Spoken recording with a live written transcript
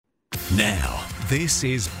Now, this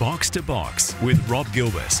is Box to Box with Rob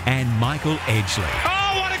Gilbert and Michael Edgley.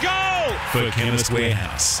 Oh, what a goal! For Chemist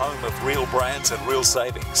Warehouse. Home of real brands and real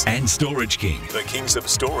savings. And Storage King. The kings of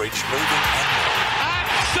storage, moving and more.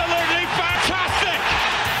 Absolutely fantastic!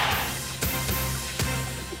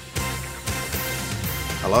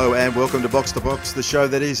 Hello and welcome to Box, the show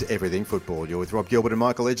that is everything football. You're with Rob Gilbert and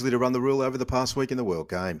Michael Edgley to run the rule over the past week in the World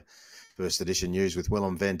Game. First edition news with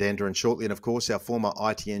Willem van Danderen shortly, and of course our former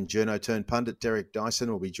ITN journo turned pundit Derek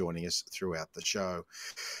Dyson will be joining us throughout the show.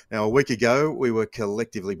 Now, a week ago we were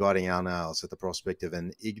collectively biting our nails at the prospect of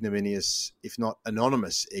an ignominious, if not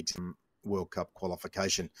anonymous, exit from World Cup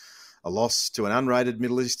qualification. A loss to an unrated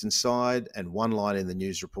Middle Eastern side and one line in the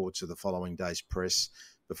news reports of the following day's press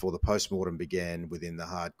before the post-mortem began within the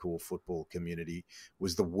hardcore football community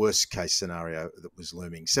was the worst-case scenario that was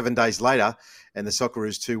looming. 7 days later, and the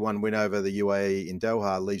Socceroos 2-1 win over the UAE in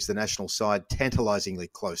Doha leaves the national side tantalisingly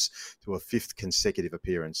close to a fifth consecutive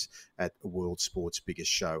appearance at the world sport's biggest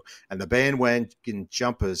show. And the bandwagon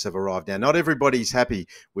jumpers have arrived. Now, not everybody's happy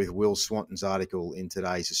with Will Swanton's article in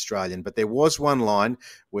today's Australian, but there was one line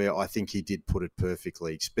where I think he did put it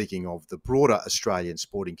perfectly, speaking of the broader Australian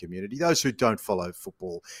sporting community, those who don't follow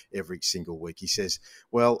football every single week. He says,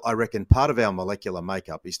 well, I reckon part of our molecular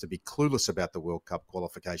makeup is to be clueless about the World Cup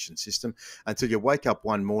qualification system until you wake up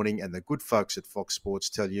one morning and the good folks at Fox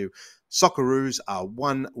Sports tell you Socceroos are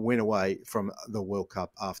one win away from the World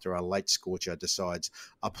Cup after a late scorcher decides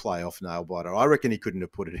a playoff nail-biter. I reckon he couldn't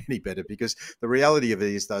have put it any better, because the reality of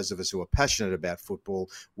it is those of us who are passionate about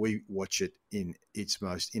football, we watch it in its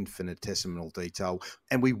most infinitesimal detail,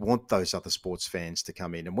 and we want those other sports fans to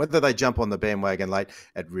come in. And whether they jump on the bandwagon late,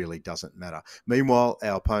 it really doesn't matter. Meanwhile,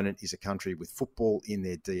 our opponent is a country with football in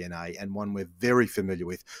their DNA, and one we're very familiar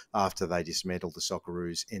with after they dismantled the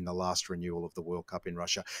Socceroos in the last renewal of the World Cup in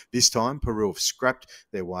Russia. This time, Peru have scrapped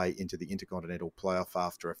their way into the Intercontinental Playoff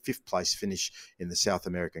after a fifth-place finish in the South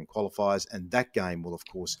American qualifiers, and that game will, of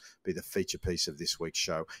course, be the feature piece of this week's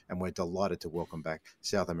show. And we're delighted to welcome back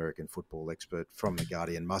South American football expert from The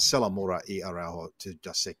Guardian, Marcelo Moura y Araujo, to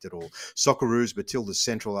dissect it all. Socceroos, Matilda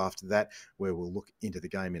Central after that, where we'll look into the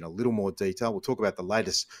game in a little more detail. We'll talk about the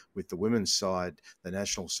latest with the women's side, the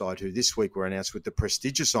national side, who this week were announced with the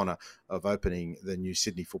prestigious honour of opening the new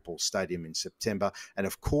Sydney Football Stadium in September. And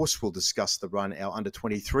of course, we'll discuss the run our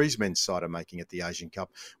under-23s men's side are making at the Asian Cup,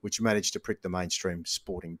 which managed to prick the mainstream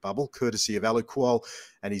sporting bubble, courtesy of Alu Kuol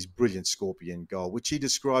and his brilliant Scorpion goal, which he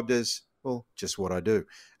described as, well, just what I do.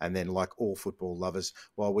 And then, like all football lovers,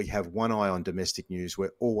 while we have one eye on domestic news,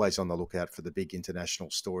 we're always on the lookout for the big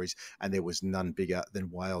international stories. And there was none bigger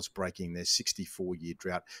than Wales breaking their 64-year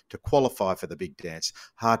drought to qualify for the big dance,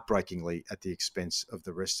 heartbreakingly at the expense of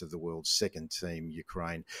the rest of the world's second team,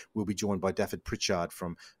 Ukraine. We'll be joined by David Pritchard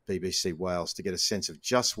from BBC Wales to get a sense of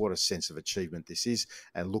just what a sense of achievement this is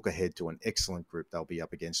and look ahead to an excellent group they'll be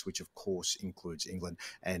up against, which of course includes England.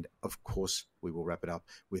 And of course, we will wrap it up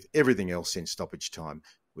with everything else in stoppage time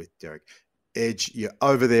with Derek. Edge, you're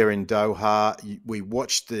over there in Doha. We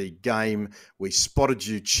watched the game. We spotted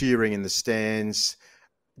you cheering in the stands.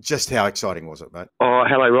 Just how exciting was it, mate? Oh,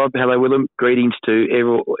 hello, Rob. Hello, Willem. Greetings to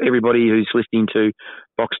everybody who's listening to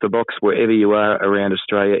Box to Box, wherever you are around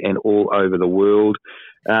Australia and all over the world.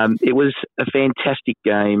 It was a fantastic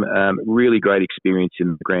game, really great experience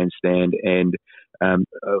in the grandstand, and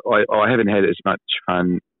I haven't had as much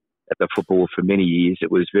fun at the football for many years. It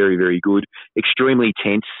was very, very good, extremely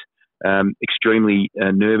tense, extremely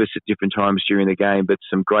nervous at different times during the game, but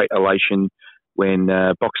some great elation when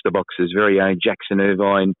Box to Box's very own Jackson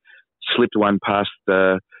Irvine slipped one past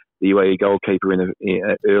the UAE goalkeeper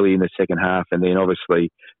early in the second half, and then obviously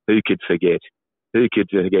who could forget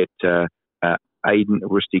Aiden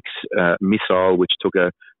Rustic's missile, which took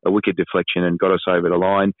a wicked deflection and got us over the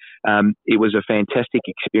line. It was a fantastic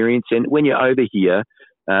experience, and when you're over here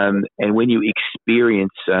and when you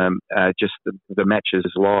experience just the matches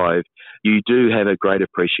live, you do have a great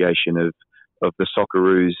appreciation of the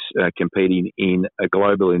Socceroos competing in a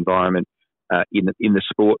global environment in the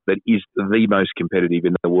sport that is the most competitive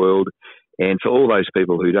in the world. And for all those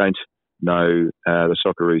people who don't know the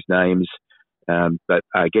Socceroos names, but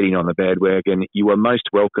are getting on the bandwagon, you are most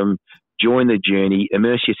welcome. Join the journey.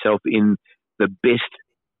 Immerse yourself in the best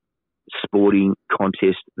sporting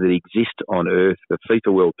contest that exists on earth, the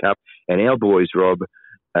FIFA World Cup. And our boys, Rob,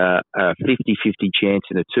 a 50-50 chance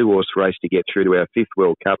in a two-horse race to get through to our fifth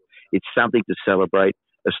World Cup. It's something to celebrate.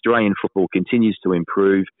 Australian football continues to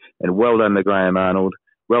improve, and well done to Graham Arnold.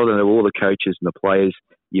 Well done to all the coaches and the players.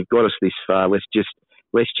 You've got us this far. Let's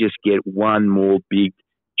just get one more big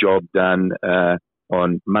job done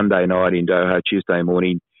on Monday night in Doha, Tuesday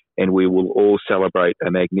morning and we will all celebrate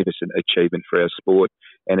a magnificent achievement for our sport.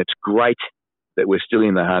 And it's great that we're still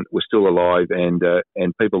in the hunt, we're still alive, and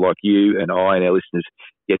people like you and I and our listeners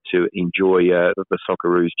get to enjoy the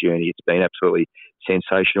Socceroos journey. It's been absolutely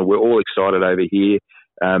sensational. We're all excited over here.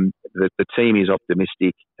 The team is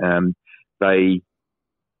optimistic. They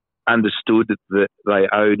understood that they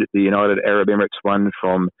owed the United Arab Emirates one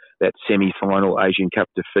from that semi-final Asian Cup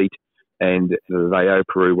defeat, and they owe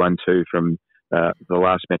Peru 1-2 from the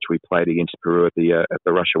last match we played against Peru at the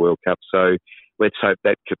Russia World Cup. So let's hope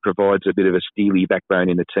that provides a bit of a steely backbone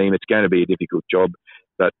in the team. It's going to be a difficult job,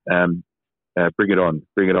 but bring it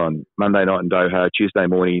on. Monday night in Doha, Tuesday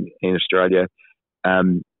morning in Australia.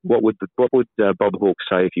 What would Bob Hawke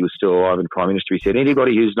say if he was still alive and Prime Minister? He said,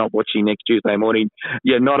 anybody who's not watching next Tuesday morning,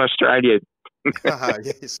 you're not Australian.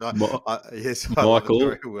 Yes,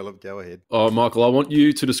 Michael. Willem, go ahead. Oh, Michael, I want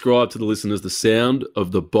you to describe to the listeners the sound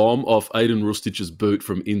of the bomb off Aiden Rustich's boot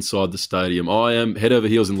from inside the stadium. I am head over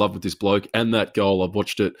heels in love with this bloke and that goal. I've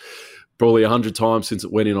watched it probably 100 times since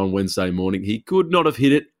it went in on Wednesday morning. He could not have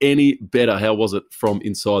hit it any better. How was it from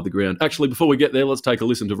inside the ground? Actually, before we get there, let's take a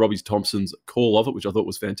listen to Robbie Thompson's call of it, which I thought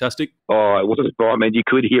was fantastic. Oh, it was right, man. You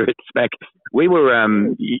could hear it smack. We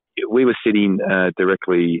were sitting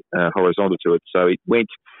directly horizontal to it, so it went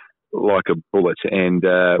like a bullet. And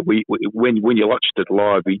when you watched it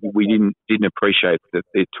live, we didn't appreciate that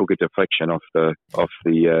it took a deflection off the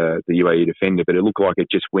UAE defender, but it looked like it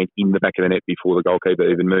just went in the back of the net before the goalkeeper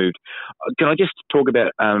even moved. Can I just talk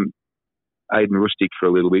about Aiden Rustich for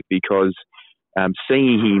a little bit, because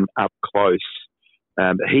seeing him up close,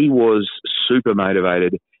 he was super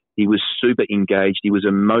motivated. He was super engaged. He was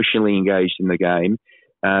emotionally engaged in the game.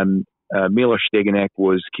 Milos Stegenac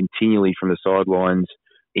was continually from the sidelines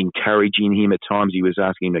encouraging him. At times he was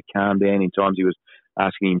asking him to calm down. In times he was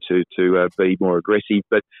asking him to be more aggressive.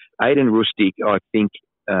 But Aiden Rustich, I think,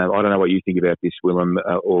 I don't know what you think about this, Willem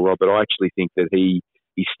or Rob, but I actually think that he's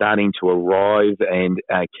starting to arrive and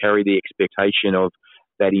carry the expectation of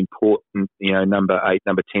that important, number 8,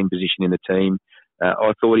 number 10 position in the team.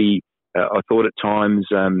 I thought at times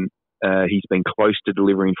he's been close to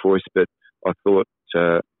delivering for us, but I thought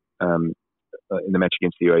in the match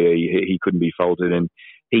against the UAE he couldn't be faulted, and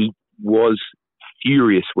he was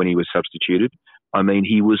furious when he was substituted. I mean,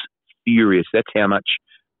 he was furious. That's how much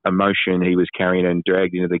emotion he was carrying and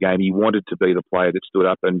dragged into the game. He wanted to be the player that stood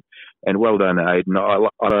up, and well done, Aiden. I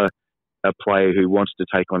like a player who wants to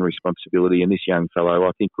take on responsibility, and this young fellow,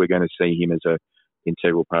 I think we're going to see him as a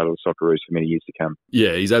integral part of the Socceroos for many years to come.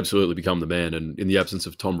 Yeah, he's absolutely become the man, and in the absence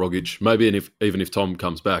of Tom Rogic, maybe even if Tom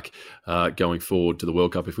comes back going forward to the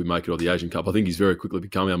World Cup, if we make it, or the Asian Cup, I think he's very quickly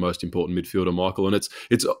become our most important midfielder, Michael, and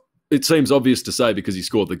it seems obvious to say because he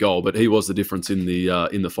scored the goal, but he was the difference in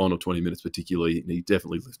the final 20 minutes particularly, and he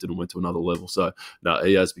definitely lifted and went to another level. So, no,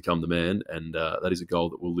 he has become the man, and that is a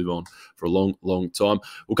goal that will live on for a long, long time.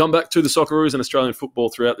 We'll come back to the Socceroos and Australian football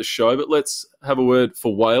throughout the show, but let's have a word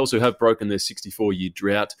for Wales, who have broken their 64-year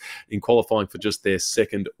drought in qualifying for just their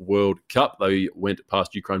second World Cup. They went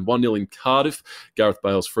past Ukraine 1-0 in Cardiff. Gareth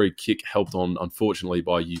Bale's free kick helped on, unfortunately,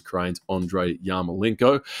 by Ukraine's Andrei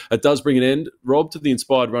Yarmolenko. It does bring an end, Rob, to the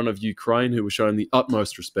inspired run of Ukraine, who were shown the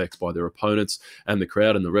utmost respect by their opponents and the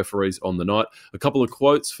crowd and the referees on the night. A couple of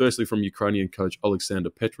quotes, firstly from Ukrainian coach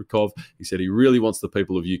Alexander Petrikov. He said he really wants the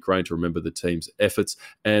people of Ukraine to remember the team's efforts.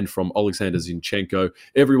 And from Alexander Zinchenko,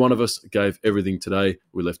 every one of us gave everything today.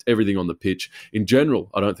 We left everything on the pitch. In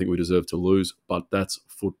general, I don't think we deserve to lose, but that's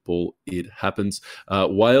football. It happens.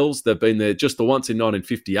 Wales, they've been there just the once in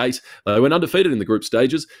 1958. They went undefeated in the group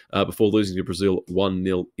stages before losing to Brazil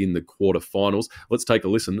 1-0 in the quarterfinals. Let's take a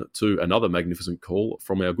listen to another magnificent call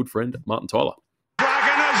from our good friend Martin Tyler.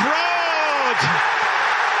 Dragoners Road!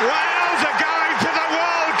 Wales are going to the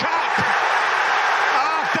World Cup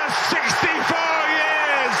after 64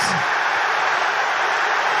 years.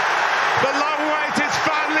 The long wait is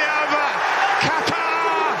finally over.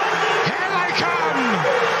 Qatar, here they come.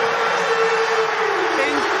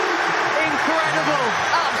 Incredible,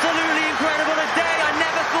 absolutely incredible. A day I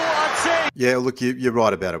never thought I'd see. Yeah, look, you're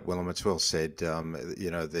right about it, Willem. It's well said.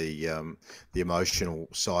 The emotional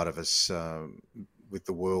side of us with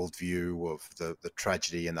the worldview of the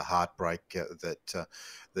tragedy and the heartbreak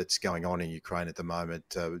that's going on in Ukraine at the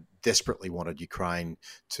moment. Desperately wanted Ukraine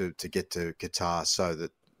to get to Qatar so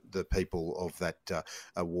that the people of that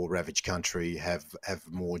war-ravaged country have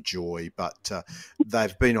more joy, but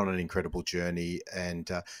they've been on an incredible journey.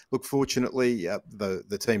 And look, fortunately,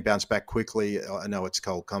 the team bounced back quickly. I know it's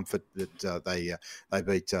cold comfort that they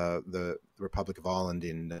beat the Republic of Ireland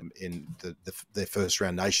in their first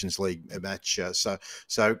round Nations League match.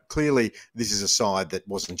 So clearly this is a side that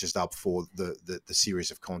wasn't just up for the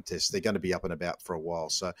series of contests. They're going to be up and about for a while.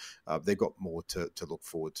 So they've got more to look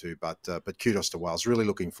forward to. But kudos to Wales. Really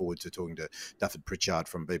looking forward to talking to Dufford Pritchard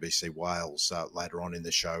from BBC Wales later on in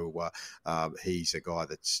the show. He's a guy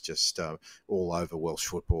that's just all over Welsh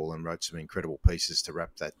football and wrote some incredible pieces to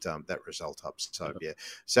wrap that result up. So yeah,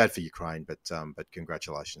 sad for Ukraine, but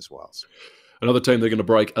congratulations, Wales. Another team they're going to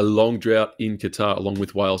break a long drought in Qatar along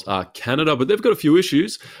with Wales are Canada, but they've got a few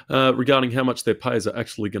issues regarding how much their players are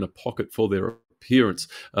actually going to pocket for their appearance.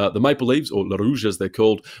 The Maple Leafs, or Le Rouge as they're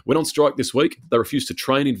called, went on strike this week. They refused to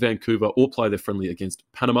train in Vancouver or play their friendly against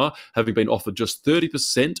Panama, having been offered just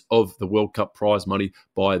 30% of the World Cup prize money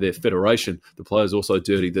by their federation. The players also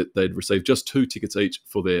dirty that they'd received just 2 tickets each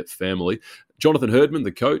for their family. Jonathan Herdman,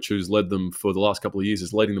 the coach who's led them for the last couple of years,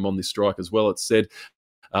 is leading them on this strike as well. It's said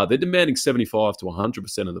they're demanding 75 to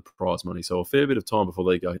 100% of the prize money, so a fair bit of time before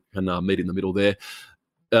they can meet in the middle there.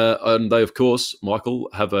 And they, of course, Michael,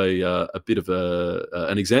 have a bit of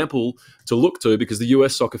an example to look to because the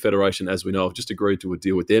US Soccer Federation, as we know, have just agreed to a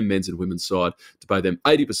deal with their men's and women's side to pay them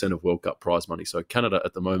 80% of World Cup prize money. So Canada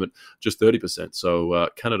at the moment, just 30%. So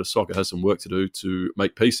Canada Soccer has some work to do to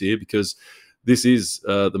make peace here because this is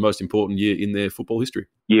the most important year in their football history.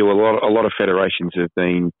 Yeah, well, a lot of federations have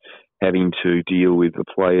been having to deal with the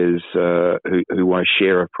players who want to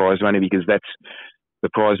share a prize money because that's the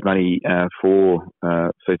prize money for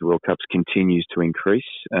FIFA World Cups continues to increase.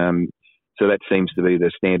 So that seems to be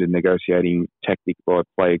the standard negotiating tactic by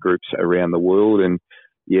player groups around the world. And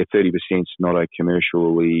yeah, 30% is not a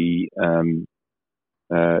commercially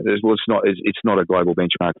it's not a global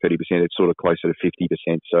benchmark. 30%, it's sort of closer to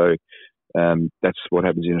 50%. So that's what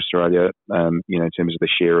happens in Australia, in terms of the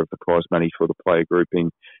share of the prize money for the player grouping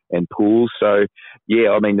and pools. So, yeah,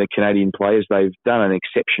 I mean, the Canadian players, they've done an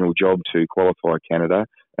exceptional job to qualify Canada.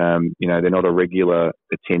 They're not a regular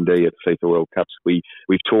attendee at FIFA World Cups. We've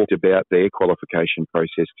talked about their qualification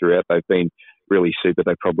process throughout. They've been really super.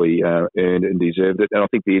 They probably earned and deserved it. And I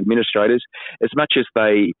think the administrators, as much as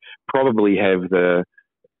they probably have the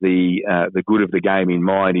good of the game in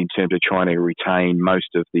mind in terms of trying to retain most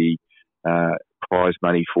of the prize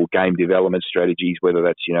money for game development strategies, whether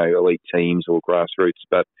that's, elite teams or grassroots.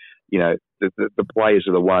 But, the players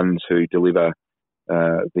are the ones who deliver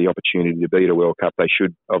the opportunity to be at a World Cup. They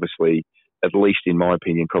should obviously, at least in my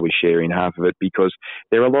opinion, probably share in half of it because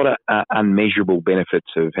there are a lot of unmeasurable benefits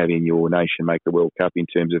of having your nation make the World Cup in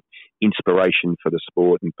terms of inspiration for the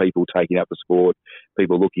sport and people taking up the sport,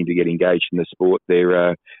 people looking to get engaged in the sport. There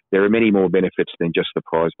are many more benefits than just the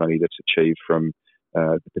prize money that's achieved from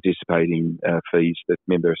the participating fees that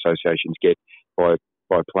member associations get by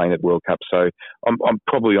playing at World Cup. So I'm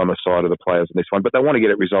probably on the side of the players on this one, but they want to get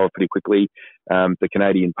it resolved pretty quickly. The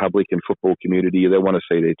Canadian public and football community, they want to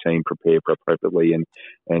see their team prepare appropriately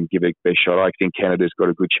and give it their shot. I think Canada's got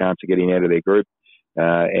a good chance of getting out of their group.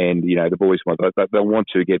 The boys they'll want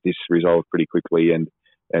to get this resolved pretty quickly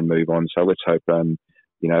and move on. So let's hope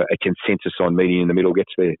a consensus on meeting in the middle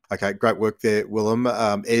gets there. Okay, great work there, Willem.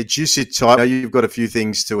 Ed, you sit tight. I know you've got a few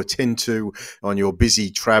things to attend to on your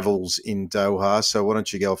busy travels in Doha, so why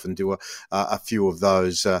don't you go off and do a few of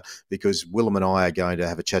those because Willem and I are going to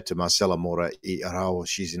have a chat to Marcela Mora i Araujo.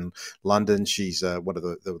 She's in London. She's one of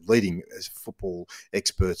the leading football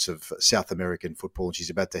experts of South American football, and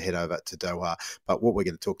she's about to head over to Doha. But what we're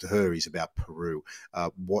going to talk to her is about Peru.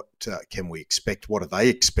 What can we expect? What are they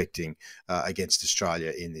expecting against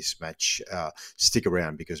Australia in this match? Stick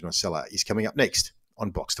around because Marcela is coming up next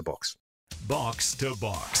on Box to Box. Box to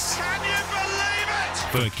Box. Can you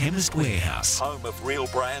believe it? For Chemist Warehouse Home of real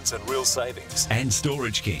brands and real savings. and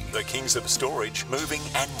Storage King. The kings of storage, moving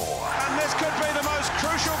and more. And this could be the most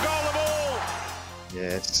crucial goal of all.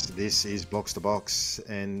 Yes, this is Box to Box,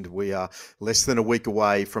 and we are less than a week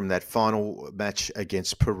away from that final match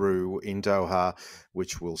against Peru in Doha,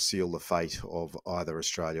 which will seal the fate of either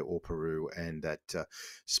Australia or Peru and that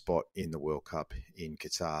spot in the World Cup in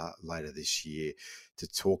Qatar later this year. To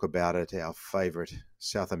talk about it, our favourite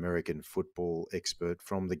South American football expert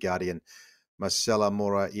from The Guardian, Marcela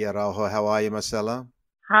Mora i Araujo. How are you, Marcela?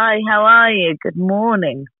 Hi, how are you? Good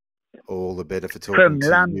morning. All the better for talking From to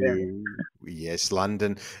London. you. Yes,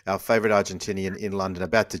 London. Our favourite Argentinian in London,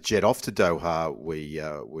 about to jet off to Doha,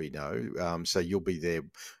 we know. So you'll be there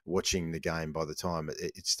watching the game by the time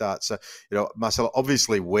it starts. So, Marcelo,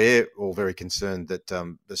 obviously we're all very concerned that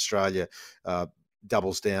Australia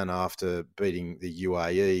doubles down after beating the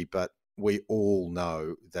UAE, but we all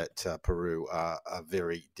know that Peru are a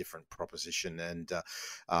very different proposition, and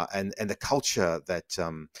the culture that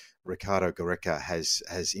Ricardo Gareca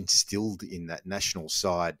has instilled in that national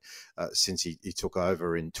side since he took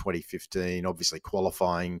over in 2015, obviously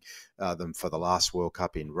qualifying them for the last World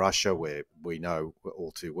Cup in Russia, where we know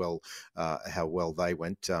all too well how well they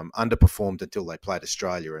went, underperformed until they played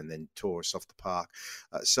Australia and then tore us off the park.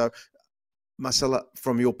 So, Marcella,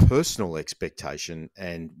 from your personal expectation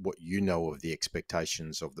and what you know of the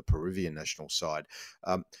expectations of the Peruvian national side,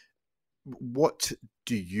 what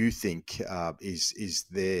do you think is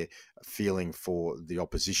their feeling for the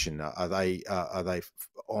opposition? Are they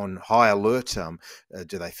on high alert?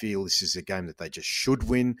 Do they feel this is a game that they just should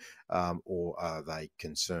win, or are they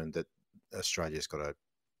concerned that Australia's got to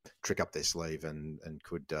trick up their sleeve and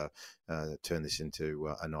could turn this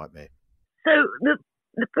into a nightmare? So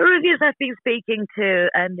the Peruvians I've been speaking to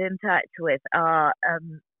and in touch with are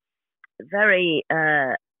very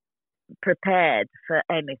prepared for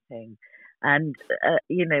anything. And,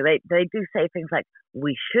 they do say things like,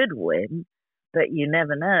 we should win, but you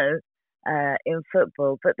never know in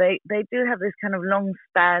football. But they do have this kind of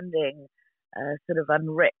long-standing sort of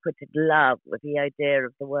unrequited love with the idea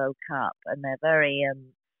of the World Cup. And they're very,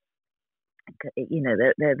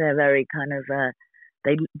 they're very kind of,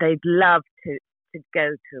 they'd love to go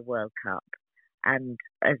to the World Cup. And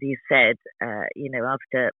as you said,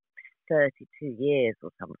 after 32 years or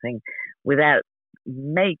something, without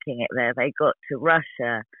making it there, they got to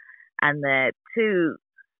Russia, and their two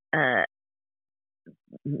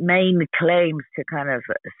main claims to kind of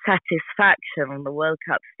satisfaction on the World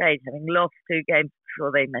Cup stage, having lost 2 games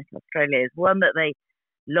before they met Australia, is one that they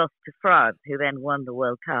lost to France, who then won the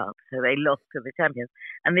World Cup, so they lost to the champions,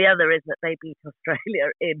 and the other is that they beat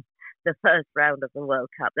Australia in the first round of the World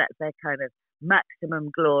Cup. That's their kind of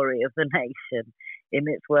maximum glory of the nation in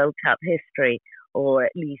its World Cup history, or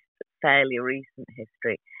at least fairly recent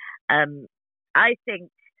history. I think,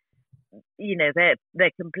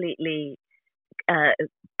 they're completely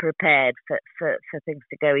prepared for things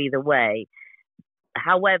to go either way.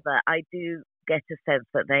 However, I do get a sense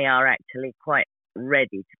that they are actually quite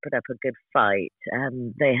ready to put up a good fight.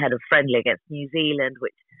 They had a friendly against New Zealand,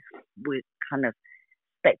 which was kind of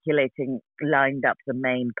speculating lined up the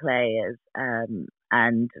main players,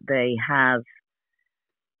 and they have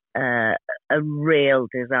a real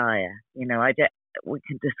desire. We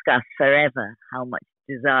can discuss forever how much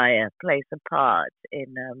desire plays a part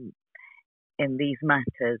in these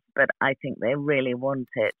matters, but I think they really want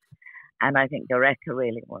it, and I think Gareca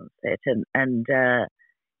really wants it. And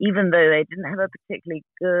even though they didn't have a particularly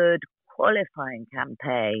good qualifying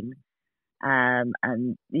campaign, and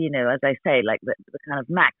as I say, like the kind of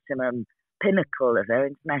maximum pinnacle of their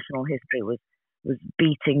international history was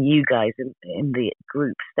beating you guys in the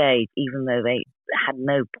group stage, even though they had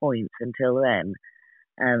no points until then,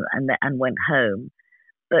 and went home.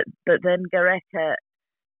 But then Gareca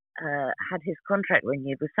had his contract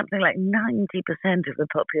renewed with something like 90% of the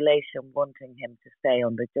population wanting him to stay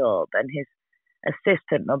on the job, and his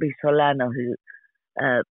assistant Nobby Solano, who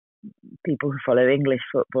people who follow English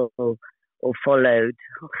football or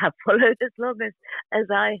have followed as long as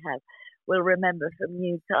I have, will remember from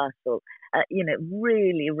Newcastle.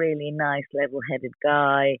 Really, really nice, level-headed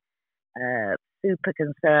guy, super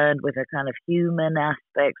concerned with the kind of human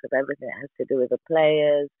aspects of everything that has to do with the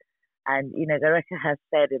players. And, Gareca has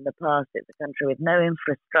said in the past, it's a country with no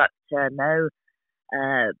infrastructure, no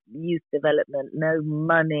youth development, no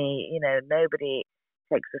money, nobody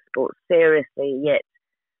takes the sport seriously, yet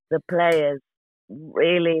the players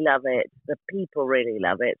really love it, the people really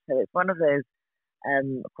love it. So it's one of those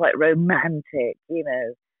quite romantic,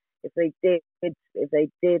 if they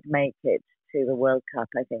did make it to the World Cup,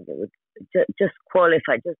 I think it would just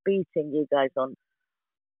qualify. Just beating you guys on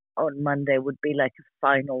Monday would be like a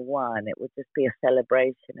final one. It would just be a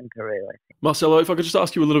celebration in Peru, I think. Marcelo, if I could just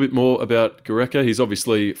ask you a little bit more about Gareca. He's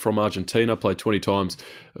obviously from Argentina, played 20 times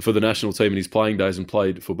for the national team in his playing days and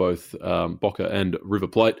played for both Boca and River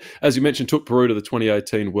Plate. As you mentioned, took Peru to the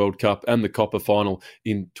 2018 World Cup and the Copa final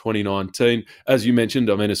in 2019. As you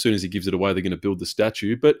mentioned, as soon as he gives it away, they're going to build the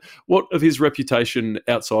statue. But what of his reputation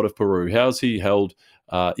outside of Peru? How's he held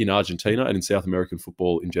in Argentina and in South American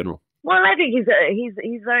football in general? Well, I think he's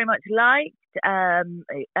very much liked.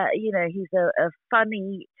 He's a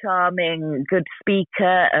funny, charming, good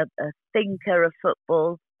speaker, a thinker of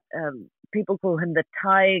football. People call him the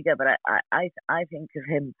Tiger, but I think of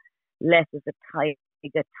him less as a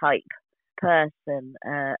Tiger type person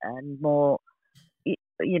and more,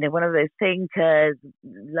 one of those thinkers,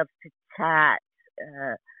 loves to chat,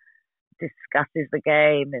 discusses the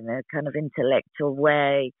game in a kind of intellectual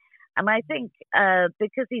way. And I think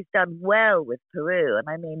because he's done well with Peru, and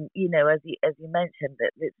I mean, as you mentioned,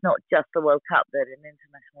 that it's not just the World Cup that an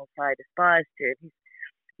international side aspires to.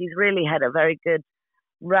 He's really had a very good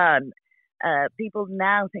run. People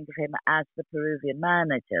now think of him as the Peruvian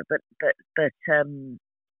manager, but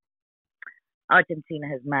Argentina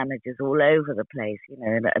has managers all over the place.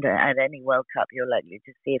 At any World Cup, you're likely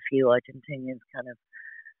to see a few Argentinians kind of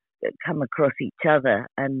come across each other,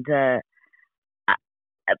 and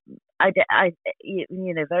I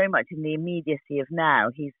very much in the immediacy of now,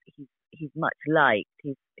 he's much liked.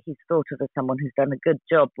 He's thought of as someone who's done a good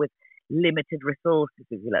job with limited resources,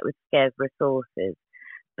 if you like, with scarce resources.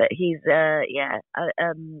 But he's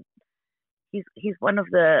one of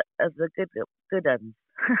the good ones.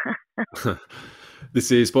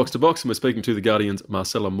 This is Box to Box, and we're speaking to the Guardian's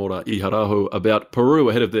Marcela Mora y Harajo about Peru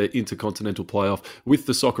ahead of their intercontinental playoff with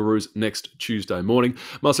the Socceroos next Tuesday morning.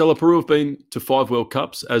 Marcela, Peru have been to 5 World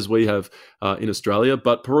Cups, as we have in Australia,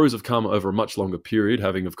 but Peru's have come over a much longer period,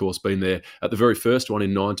 having, of course, been there at the very first one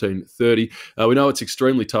in 1930. We know it's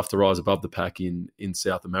extremely tough to rise above the pack in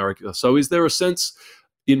South America. So is there a sense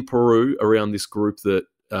in Peru around this group that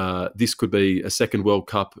this could be a second World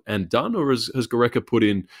Cup and done, or has Gareca put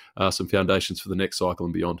in some foundations for the next cycle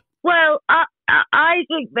and beyond? Well, I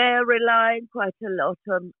think they're relying quite a lot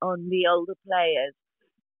on the older players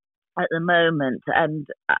at the moment, and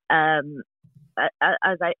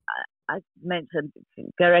as I mentioned,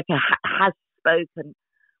 Gareca has spoken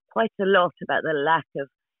quite a lot about the lack of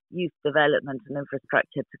youth development and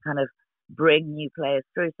infrastructure to kind of bring new players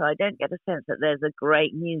through. So I don't get a sense that there's a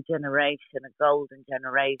great new generation, a golden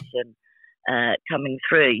generation coming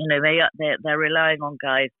through. They're relying on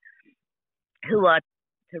guys who are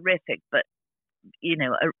terrific, but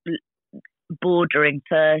bordering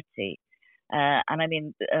 30. And I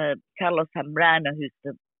mean, Carlos Zambrano, who's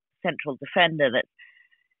the central defender,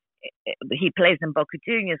 he plays in Boca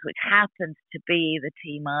Juniors, which happens to be the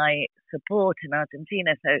team I support in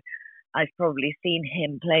Argentina. So I've probably seen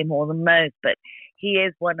him play more than most, but he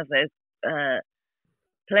is one of those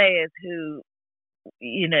players who,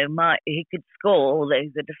 he could score, although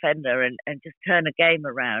he's a defender, and just turn a game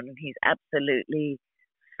around. And he's absolutely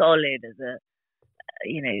solid as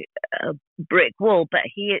a brick wall. But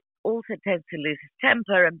he also tends to lose his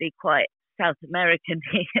temper and be quite South American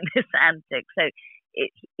in his antics. So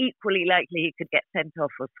it's equally likely he could get sent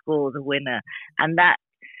off or score the winner. And that,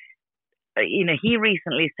 he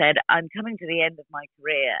recently said, I'm coming to the end of my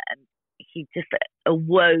career, and he just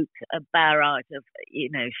awoke a barrage of,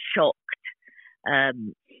 shocked,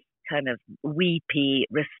 kind of weepy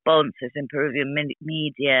responses in Peruvian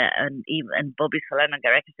media, and Bobby Solano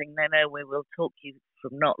Gareca saying, no, we will talk you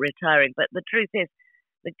from not retiring. But the truth is,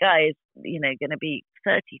 the guy is, going to be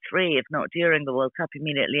 33, if not during the World Cup,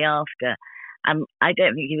 immediately after. And I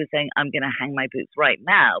don't think he was saying, I'm going to hang my boots right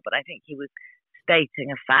now, but I think he was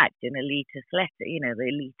stating a fact in elitist letter. The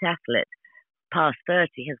elite athlete past 30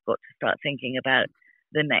 has got to start thinking about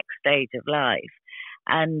the next stage of life.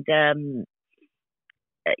 And,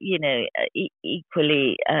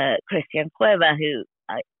 equally, Christian Cueva, who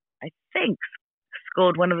I think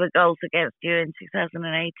scored one of the goals against you in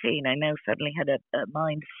 2018. I know suddenly had a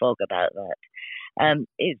mind fog about that.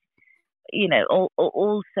 Is,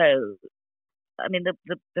 also, I mean,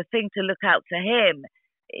 the thing to look out for him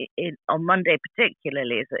on Monday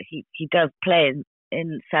particularly is that he does play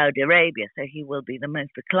in Saudi Arabia, so he will be the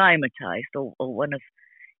most acclimatized, or one of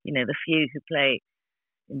the few who play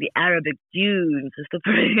in the Arabic dunes, as the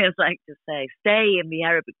Peruvians like to say. Stay in the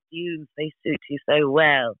Arabic dunes, they suit you so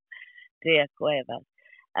well, dear Cuevas.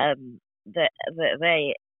 They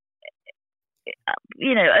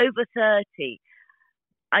over 30.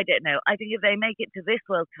 I don't know. I think if they make it to this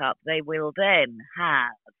World Cup, they will then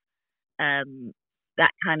have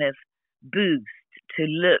that kind of boost to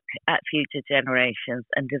look at future generations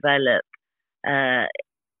and develop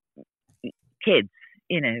kids.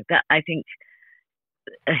 That I think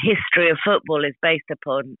a history of football is based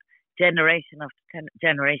upon generation after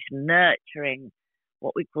generation nurturing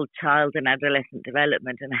what we call child and adolescent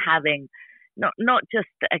development, and having not just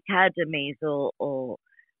academies or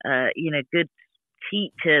good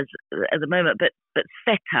teachers at the moment, but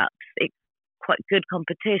setups, quite good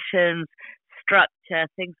competitions, structure,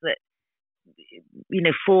 things that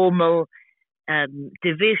formal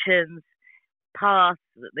divisions, paths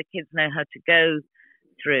that the kids know how to go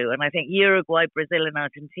through. And I think Uruguay, Brazil, and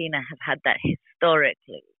Argentina have had that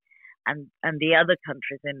historically, and the other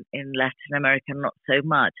countries in Latin America not so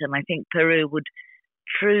much. And I think Peru would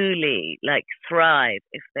truly thrive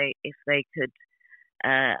if they could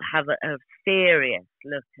have a serious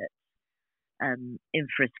look at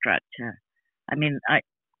infrastructure. I mean,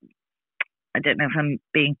 I don't know if I'm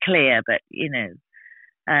being clear, but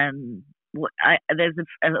there's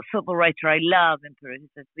a football writer I love in Peru who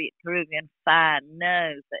says the Peruvian fan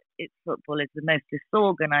knows that its football is the most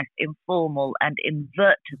disorganized, informal, and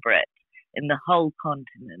invertebrate in the whole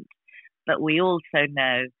continent. But we also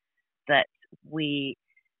know that we,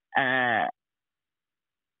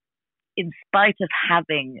 in spite of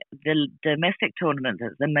having the domestic tournament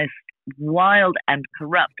that's the most wild and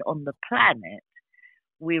corrupt on the planet,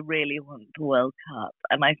 we really want the World Cup.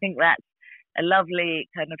 And I think that's a lovely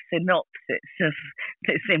kind of synopsis of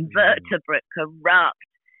this invertebrate, corrupt,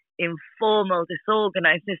 informal,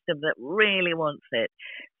 disorganized system that really wants it.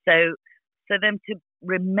 So for them to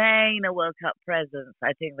remain a World Cup presence,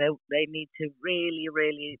 I think they need to really,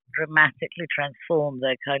 really dramatically transform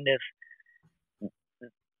their kind of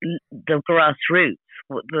the grassroots,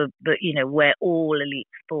 where all elite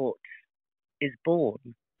sport is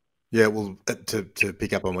born. Yeah, well, to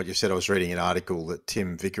pick up on what you said, I was reading an article that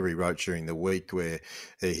Tim Vickery wrote during the week where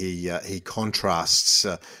he contrasts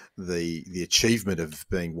the achievement of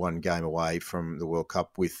being one game away from the World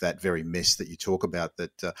Cup with that very mess that you talk about,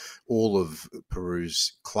 that all of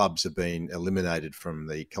Peru's clubs have been eliminated from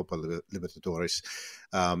the Copa Libertadores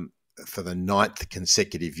for the 9th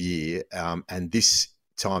consecutive year, and this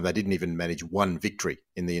time they didn't even manage one victory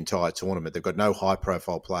in the entire tournament. They've got no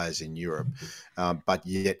high-profile players in Europe, but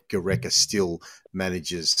yet Gareca still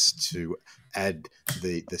manages to add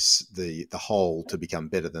the whole to become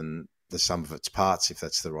better than the sum of its parts, if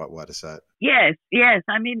that's the right way to say it. Yes.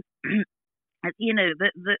 I mean,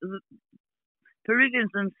 the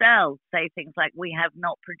Peruvians themselves say things like, we have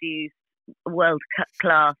not produced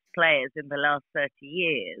world-class players in the last 30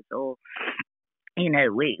 years, or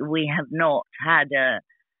we have not had a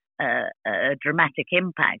dramatic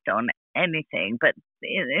impact on anything. But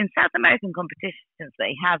in South American competitions,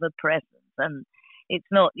 they have a presence, and it's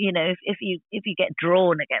not, if you get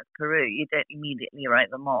drawn against Peru, you don't immediately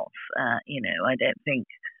write them off. I don't think,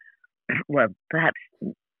 well, perhaps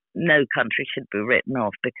no country should be written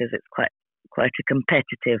off because it's quite a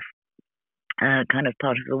competitive kind of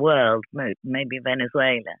part of the world, maybe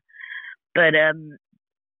Venezuela. But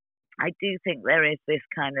I do think there is this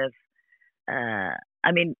kind of,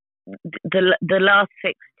 the last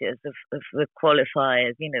fixtures of the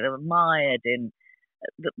qualifiers, they were mired in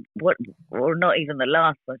or not even the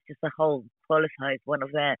last ones, just the whole qualifiers. One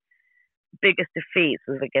of their biggest defeats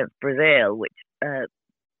was against Brazil, which I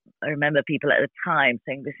remember people at the time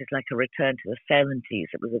saying this is like a return to the 70s.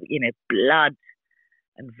 It was, blood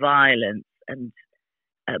and violence and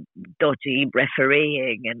dodgy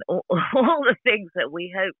refereeing and all the things that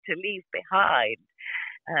we hope to leave behind.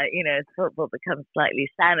 As football becomes slightly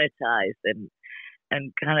sanitized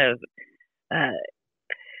and kind of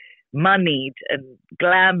moneyed and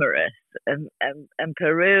glamorous, and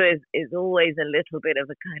Peru is always a little bit of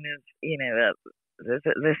a kind of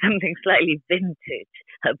there's something slightly vintage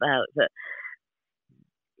about that.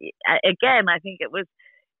 Again, I think it was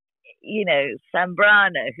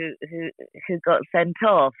Zambrano who got sent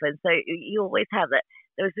off, and so you always have that.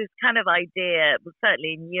 There was this kind of idea,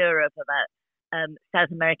 certainly in Europe, about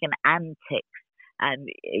South American antics, and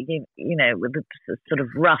with a sort of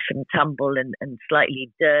rough and tumble and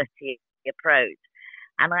slightly dirty approach.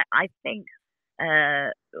 And I think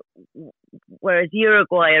whereas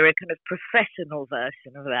Uruguay are a kind of professional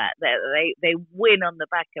version of that, they win on the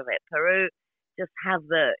back of it. Peru just have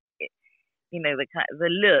the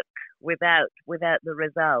look without the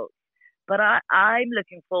results. But I'm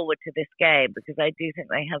looking forward to this game because I do think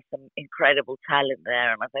they have some incredible talent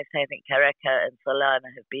there. And as I say, I think Gareca and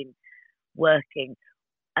Solana have been working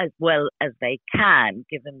as well as they can,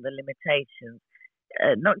 given the limitations,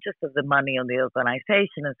 not just of the money on the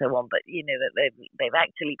organisation and so on, but that they've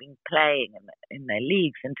actually been playing in their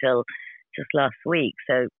leagues until just last week.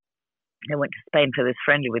 So they went to Spain for this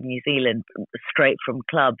friendly with New Zealand straight from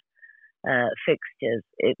club fixtures,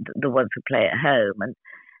 the ones who play at home.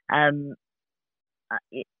 And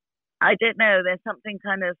I don't know, there's something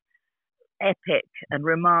kind of epic and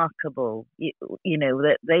remarkable,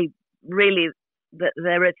 that they really, that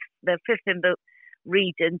they're fifth in the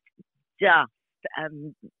region just,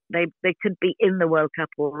 and they could be in the World Cup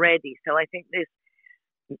already. So I think this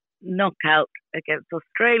knockout against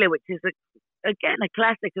Australia, which is again a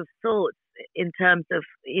classic of sorts in terms of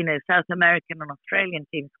South American and Australian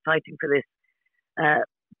teams fighting for this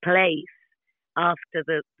place after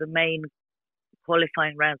the main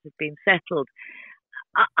qualifying rounds have been settled.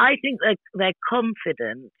 I think they're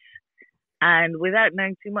confident, and without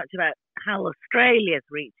knowing too much about how Australia's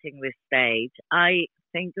reaching this stage, I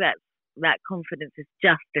think that confidence is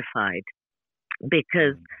justified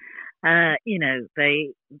because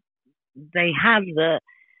they have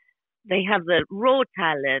the raw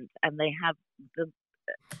talent, and they have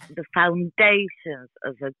the foundations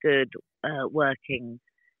of a good working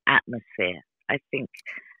atmosphere. I think,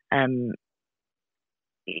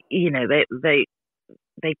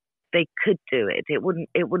 they could do it. It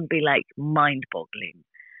wouldn't be like mind-boggling.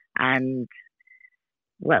 And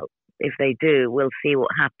well, if they do, we'll see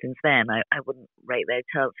what happens then. I wouldn't rate their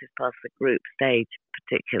chances past the group stage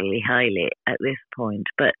particularly highly at this point,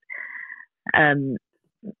 but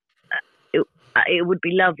it would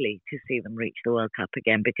be lovely to see them reach the World Cup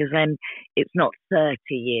again, because then it's not 30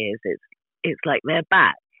 years. It's like they're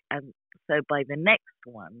back, and so by the next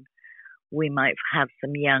one, we might have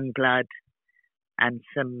some young blood and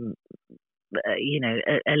some,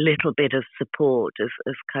 a little bit of support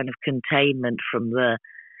of kind of containment from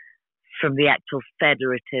the actual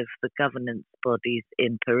federative, the governance bodies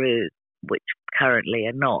in Peru, which currently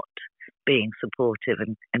are not being supportive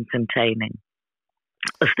and containing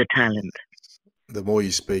of the talent. The more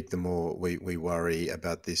you speak, the more we worry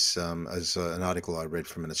about this. As an article I read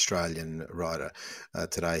from an Australian writer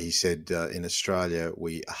today, he said, in Australia,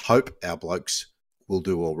 we hope our blokes will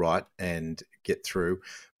do all right and get through.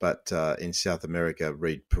 But in South America,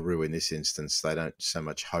 read Peru in this instance, they don't so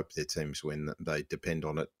much hope their teams win, they depend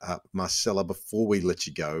on it. Marcella, before we let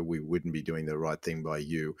you go, we wouldn't be doing the right thing by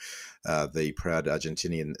you, the proud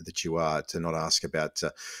Argentinian that you are, to not ask about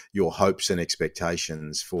your hopes and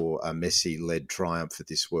expectations for a Messi-led triumph at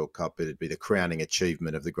this World Cup. It'd be the crowning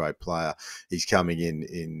achievement of the great player. He's coming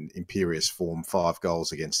in imperious form, 5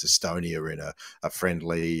 goals against Estonia in a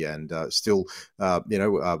friendly, and still,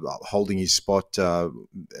 holding his spot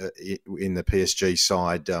in the PSG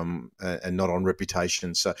side, and not on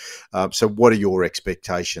reputation. So what are your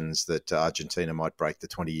expectations that Argentina might break the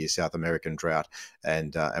 20-year South American drought,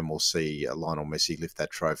 and we'll see Lionel Messi lift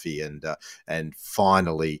that trophy and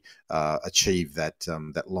finally achieve that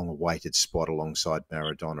long-awaited spot alongside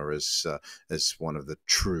Maradona as one of the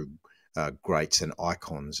true greats and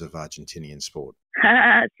icons of Argentinian sport? So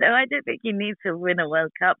I don't think you need to win a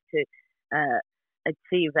World Cup to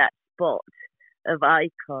achieve that spot of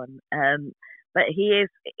icon, but he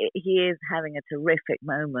is having a terrific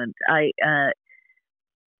moment. I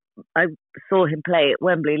saw him play at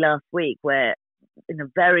Wembley last week, where in a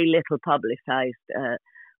very little publicised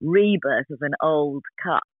rebirth of an old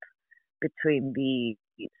cup between the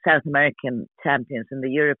South American champions and the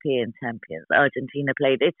European champions, Argentina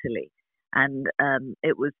played Italy, and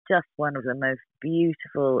it was just one of the most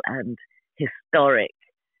beautiful and historic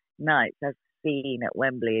nights I've seen at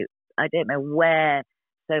Wembley. I don't know where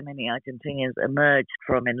so many Argentinians emerged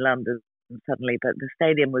from in London suddenly, but the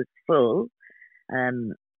stadium was full,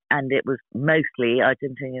 and it was mostly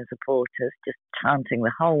Argentinian supporters just chanting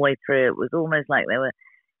the whole way through. It was almost like they were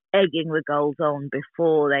egging the goals on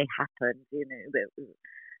before they happened.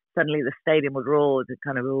 Suddenly the stadium would roar, to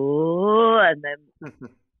kind of, and then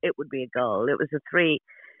it would be a goal. It was a three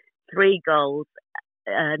goals,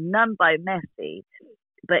 none by Messi,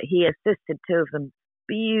 but he assisted 2 of them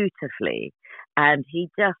beautifully, and he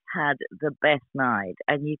just had the best night.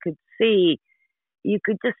 And you could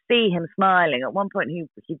just see him smiling. At one point, he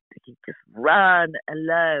just ran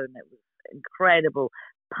alone. It was incredible,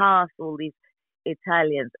 past all these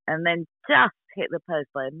Italians, and then just hit the post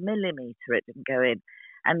by a millimetre. It didn't go in.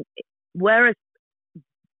 And whereas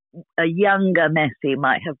a younger Messi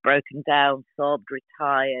might have broken down, sobbed,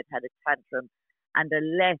 retired, had a tantrum, and a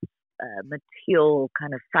less mature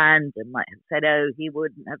kind of fandom might have said, oh, he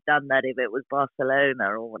wouldn't have done that if it was Barcelona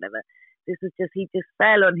or whatever. This was just, he just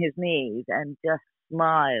fell on his knees and just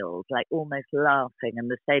smiled, like almost laughing, and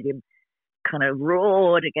the stadium kind of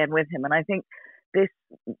roared again with him. And I think this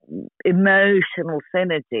emotional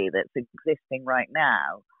synergy that's existing right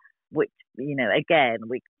now, which, again,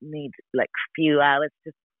 we need like a few hours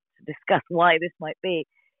to discuss why this might be,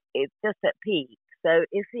 it's just at peak. So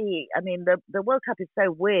the World Cup is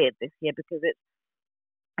so weird this year because it's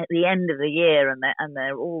at the end of the year, and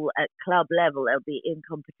they're all at club level. They'll be in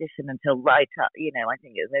competition until right up, I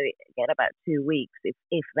think they get about 2 weeks,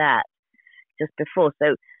 if that, just before.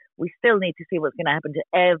 So we still need to see what's going to happen to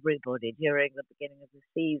everybody during the beginning of the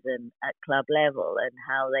season at club level, and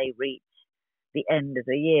how they reach the end of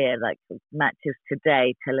the year. Like, matches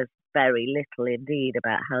today tell us very little indeed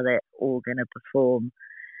about how they're all going to perform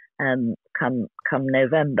come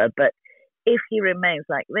November. But if he remains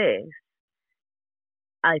like this,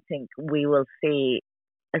 I think we will see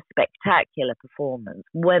a spectacular performance.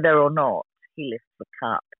 Whether or not he lifts the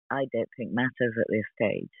cup, I don't think matters at this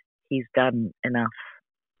stage. He's done enough.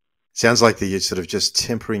 Sounds like you're sort of just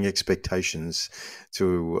tempering expectations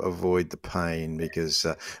to avoid the pain, because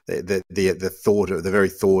the thought of the very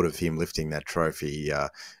thought of him lifting that trophy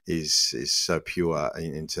is so pure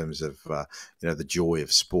in terms of the joy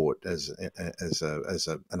of sport as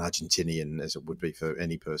an Argentinian, as it would be for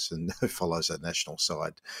any person who follows a national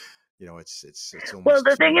side. It's almost. Well,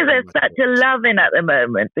 the thing is, there's such a loving at the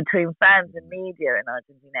moment between fans and media in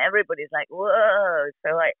Argentina. Everybody's like, whoa.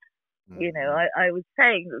 So I was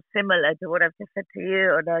saying similar to what I've just said to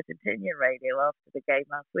you on Argentinian radio after the game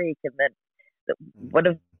last week, and then one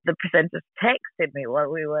of the presenters texted me while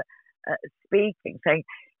we were speaking, saying,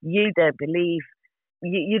 "You don't believe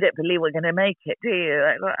we're going to make it, do you?"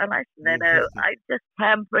 And I said, "No, I'm just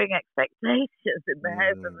tempering expectations in the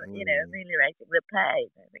hope of ameliorating the pain.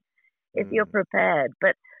 I think if you're prepared,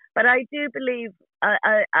 but I do believe.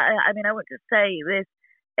 I mean, I want to say this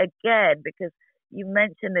again because you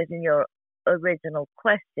mentioned this in your original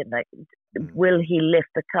question, like, will he lift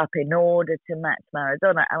the cup in order to match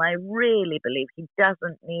Maradona? And I really believe he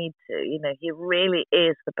doesn't need to. He really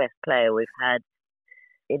is the best player we've had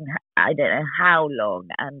in I don't know how long,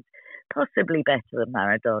 and possibly better than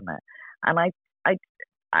Maradona. And I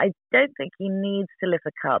don't think he needs to lift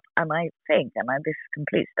a cup. And I think, this is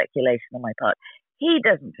complete speculation on my part, he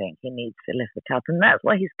doesn't think he needs to lift the cup, and that's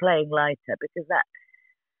why he's playing lighter, because that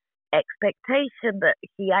expectation that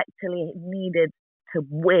he actually needed to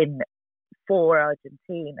win for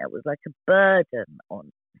Argentina was like a burden on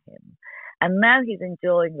him. And now he's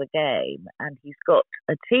enjoying the game, and he's got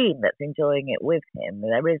a team that's enjoying it with him.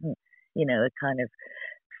 There isn't, a kind of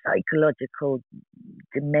psychological,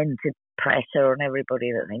 demented pressure on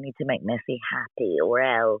everybody that they need to make Messi happy or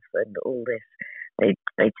else, and all this.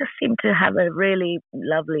 They just seem to have a really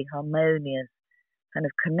lovely, harmonious kind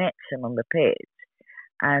of connection on the pitch.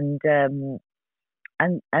 And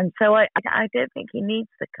so I don't think he needs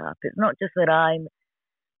the cup. It's not just that I'm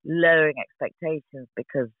lowering expectations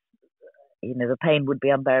because the pain would be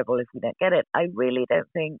unbearable if we don't get it. I really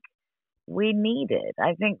don't think we need it.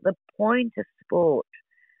 I think the point of sport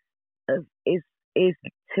is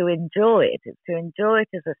to enjoy it. It's to enjoy it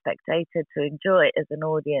as a spectator, to enjoy it as an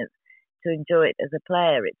audience, to enjoy it as a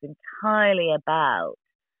player. It's entirely about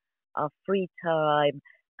our free time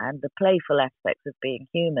and the playful aspects of being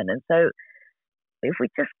human. And so if we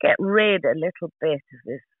just get rid a little bit of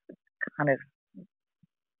this kind of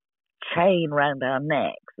chain around our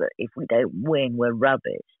necks, that if we don't win, we're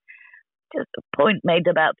rubbish. Just a point made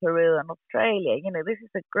about Peru and Australia. This is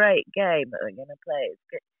a great game that we're going to play.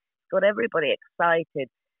 It's got everybody excited.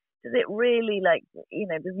 Does it really,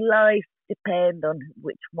 does life depend on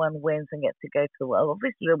which one wins and gets to go to the World?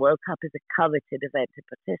 Obviously, the World Cup is a coveted event to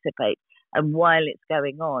participate. And while it's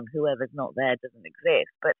going on, whoever's not there doesn't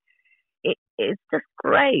exist. But it's just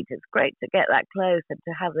great. It's great to get that close and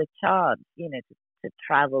to have the chance, to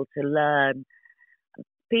travel, to learn.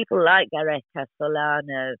 People like Gareca,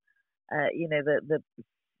 Solano, the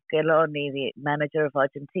Scaloni, the manager of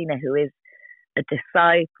Argentina, who is a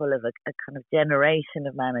disciple of a kind of generation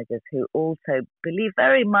of managers who also believe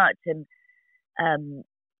very much in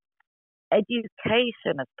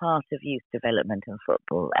education as part of youth development in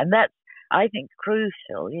football. And that's, I think,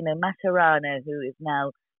 crucial. Mascherano, who is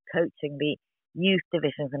now coaching the youth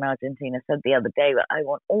divisions in Argentina, said the other day that I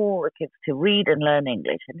want all the kids to read and learn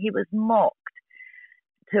English. And he was mocked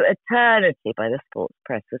to eternity by the sports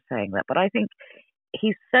press for saying that. But I think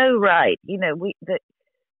he's so right.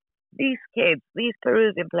 These kids, these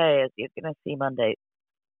Peruvian players you're going to see Monday,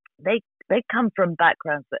 they come from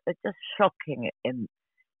backgrounds that are just shocking in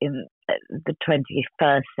the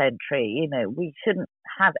 21st century. We shouldn't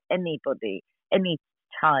have any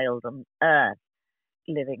child on earth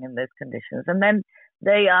living in those conditions. And then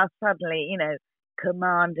they are suddenly,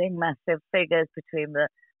 commanding massive figures between the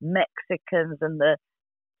Mexicans and the,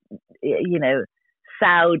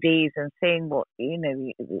 Saudis, and seeing what,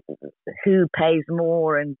 who pays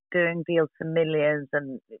more and doing deals for millions.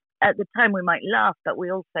 And at the time we might laugh, but we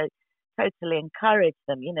also totally encourage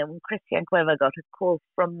them. When Christian Cueva got a call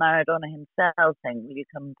from Maradona himself saying, "Will you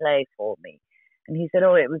come and play for me?" And he said,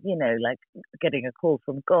 it was, like getting a call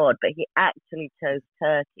from God, but he actually chose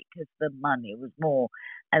Turkey because the money was more,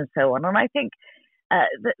 and so on. And I think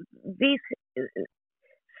these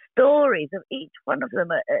stories of each one of them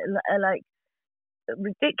are like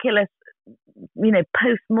ridiculous,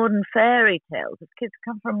 postmodern fairy tales of kids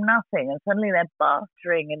come from nothing and suddenly they're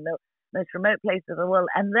bartering in the most remote places of the world.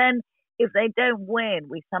 And then if they don't win,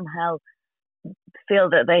 we somehow feel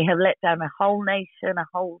that they have let down a whole nation, a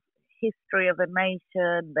whole history of a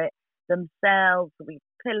nation, that themselves, we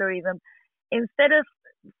pillory them, instead of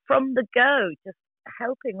from the go just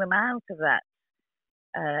helping them out of that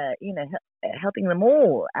helping them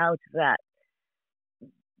all out of that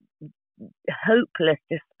hopeless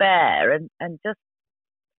despair, and just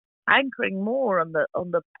anchoring more on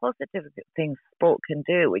the positive things sport can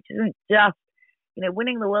do, which isn't just,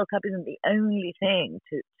 winning the World Cup isn't the only thing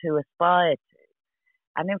to aspire to.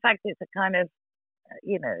 And in fact, it's a kind of,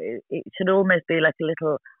 it should almost be like a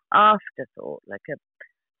little afterthought, like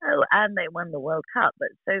and they won the World Cup. But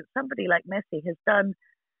so somebody like Messi has done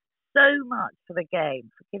so much for the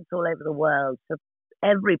game, for kids all over the world, for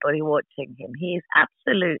everybody watching him. He is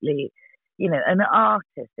absolutely, an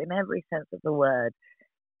artist in every sense of the word.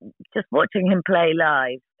 Just watching him play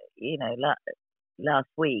live, last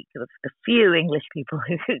week, the few English people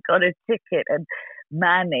who got a ticket and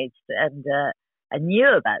managed and knew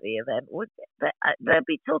about the event, they'll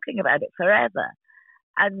be talking about it forever.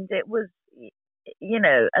 And it was,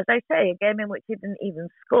 as I say, a game in which he didn't even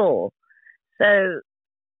score. So,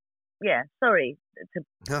 yeah, sorry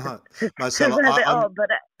Marcella,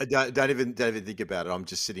 don't even think about it. I'm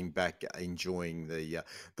just sitting back enjoying the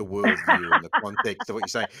world view and the context of what you're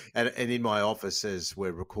saying. And in my office, as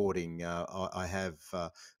we're recording, I have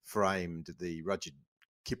framed the Rudyard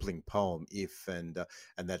Kipling poem "If" and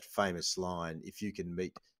that famous line, "If you can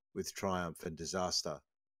meet with triumph and disaster."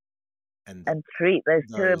 And treat those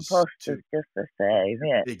two imposters just the same,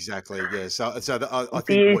 yeah. Exactly, yeah. So I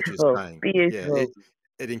think what you're saying, beautiful. Yeah,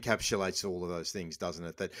 it encapsulates all of those things, doesn't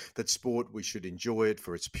it? That sport, we should enjoy it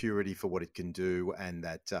for its purity, for what it can do, and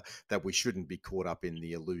that we shouldn't be caught up in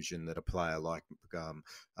the illusion that a player like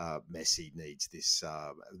Messi needs this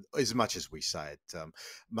as much as we say it.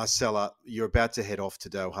 Marcella, you're about to head off to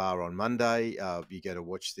Doha on Monday. You get to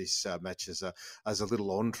watch this match as a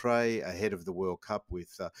little entree ahead of the World Cup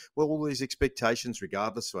with all these expectations.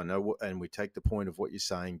 Regardless, I know, and we take the point of what you're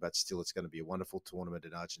saying, but still, it's going to be a wonderful tournament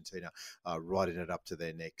in Argentina, riding it up to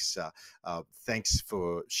their necks. Thanks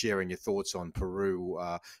for sharing your thoughts on Peru.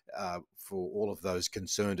 For all of those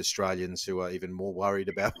concerned Australians who are even more worried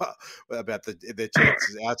about their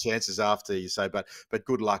chances, our chances after, you say, but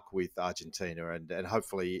good luck with Argentina, and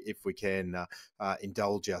hopefully if we can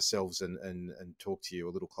indulge ourselves and talk to you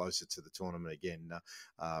a little closer to the tournament again,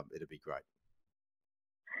 it'll be great.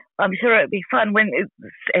 I'm sure it'll be fun. When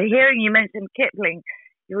hearing you mention Kipling,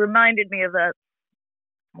 you reminded me of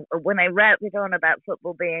when I routed on about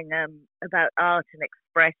football being about art and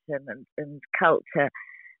expression and culture.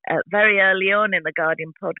 Very early on in the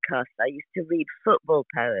Guardian podcast, I used to read football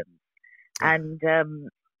poems, and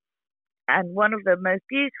one of the most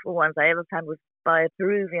beautiful ones I ever found was by a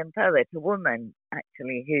Peruvian poet, a woman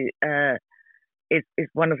actually, who is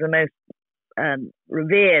one of the most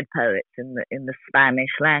revered poets in the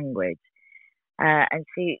Spanish language, and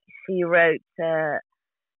she wrote,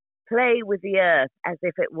 "Play with the earth as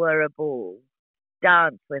if it were a ball,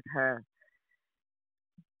 dance with her,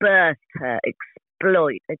 burst her,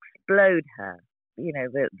 explode her."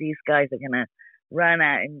 These guys are going to run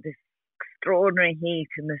out in this extraordinary heat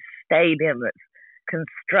in the stadium that's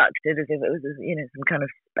constructed as if it was, some kind of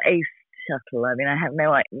space shuttle. I mean, I have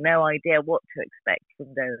no idea what to expect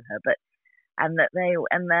from Doha, and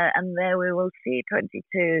there we will see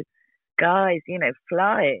 22 guys,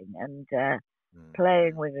 flying and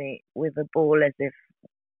playing with the ball as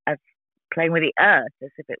playing with the earth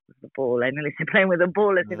as if it was the ball. I nearly said playing with the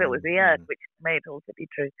ball as if it was the earth, which may also be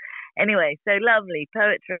true. Anyway, so lovely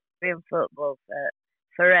poetry and football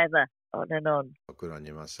forever, on and on. Oh, good on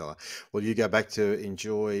you, Marcella. Well, you go back to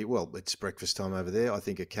enjoy. Well, it's breakfast time over there. I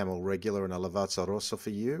think a Camel regular and a Lavazza Rossa for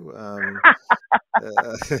you.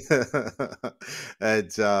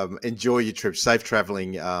 And enjoy your trip. Safe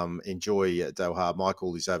travelling. Enjoy Doha.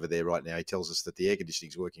 Michael is over there right now. He tells us that the air conditioning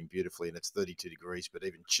is working beautifully and it's 32 degrees, but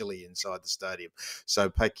even chilly inside the stadium. So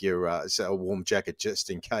pack your a warm jacket just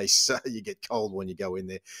in case you get cold when you go in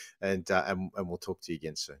there. And we'll talk to you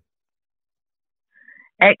again soon.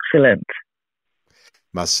 Excellent.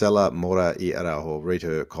 Marcella Mora y Araujo, read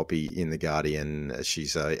her copy in The Guardian.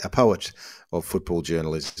 She's a poet of football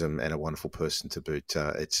journalism and a wonderful person to boot.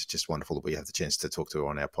 It's just wonderful that we have the chance to talk to her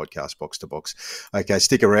on our podcast, Box to Box. Okay,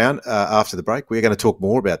 stick around. After the break, we're going to talk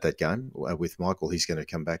more about that game with Michael. He's going to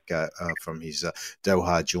come back from his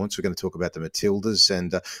Doha jaunts. We're going to talk about the Matildas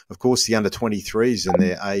and, of course, the under-23s and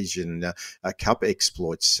their Asian Cup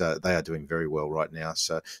exploits. They are doing very well right now.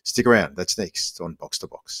 So stick around. That's next on Box to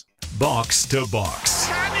Box. Box to Box.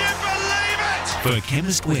 Can you believe it? For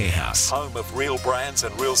Chemist Warehouse Home of real brands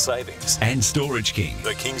and real savings. and Storage King.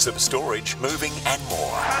 The kings of storage, moving and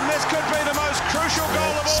more. And this could be the most crucial goal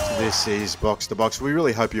of all. This is Box to Box. We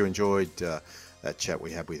really hope you enjoyed that chat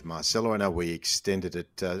we had with Marcelo. I know we extended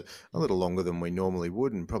it a little longer than we normally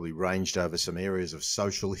would, and probably ranged over some areas of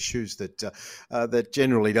social issues that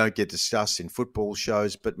generally don't get discussed in football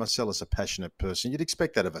shows. But Marcelo's a passionate person. You'd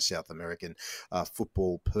expect that of a South American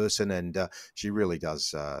football person, and she really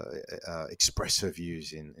does express her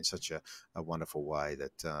views in such a wonderful way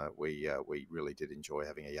that we really did enjoy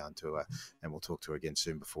having a yarn to her, and we'll talk to her again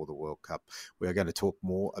soon before the World Cup. We are going to talk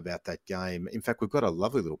more about that game. In fact, we've got a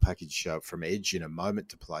lovely little package from Edge in a moment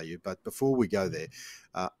to play you. But before we go there,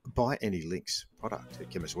 buy any Lynx product at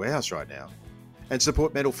Chemist Warehouse right now. And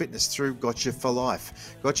support mental fitness through Gotcha for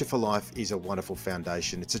Life. Gotcha for Life is a wonderful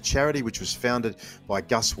foundation. It's a charity which was founded by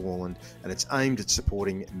Gus Worland, and it's aimed at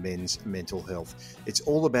supporting men's mental health. It's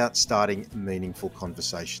all about starting meaningful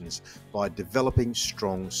conversations by developing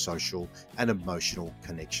strong social and emotional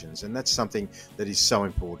connections. And that's something that is so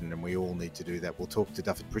important, and we all need to do that. We'll talk to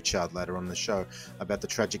Duffy Pritchard later on the show about the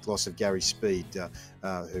tragic loss of Gary Speed,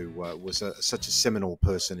 who was such a seminal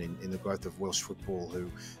person in the growth of Welsh football,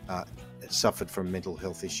 who suffered from mental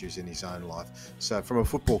health issues in his own life. So from a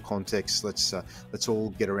football context, let's all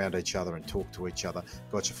get around each other and talk to each other.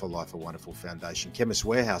 Gotcha for Life, a wonderful foundation. Chemist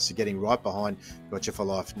Warehouse are getting right behind Gotcha for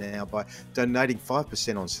Life now by donating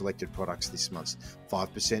 5% on selected products this month,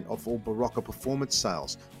 5% off all Barocca Performance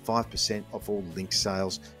sales, 5% off all Lynx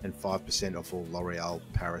sales, and 5% off all L'Oreal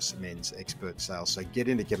Paris Men's Expert sales. So get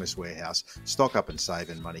into Chemist Warehouse, stock up and save,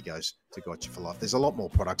 and money goes to Gotcha for Life. There's a lot more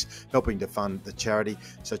products helping to fund the charity,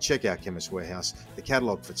 so check out Chemist Warehouse, the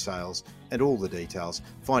catalogue for sales, and all the details.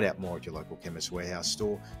 Find out more at your local Chemist Warehouse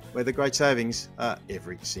store, where the great savings are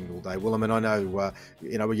every single day. Willem, and I know, a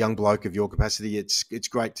young bloke of your capacity, it's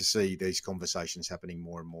great to see these conversations happening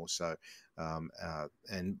more and more so,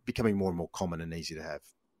 and becoming more and more common and easy to have.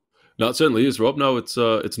 No, it certainly is, Rob. No, it's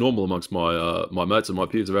normal amongst my mates and my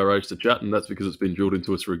peers of our age to chat, and that's because it's been drilled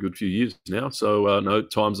into us for a good few years now. So, no,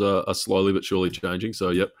 times are slowly but surely changing. So,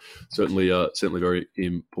 yep, certainly very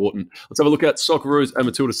important. Let's have a look at Socceroos and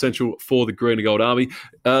Matilda Central for the Green and Gold Army.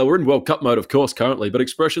 We're in World Cup mode, of course, currently, but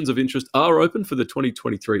expressions of interest are open for the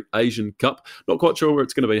 2023 Asian Cup. Not quite sure where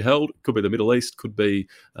it's going to be held. Could be the Middle East, could be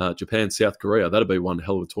Japan, South Korea. That'd be one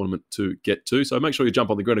hell of a tournament to get to. So make sure you jump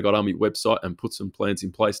on the Green and Gold Army website and put some plans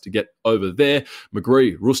in place to get over there.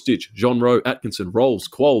 McGree, Rustich, John Rowe, Atkinson, Rolls,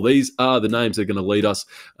 Quoll. These are the names that are going to lead us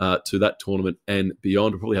to that tournament and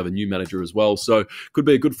beyond. We'll probably have a new manager as well. So could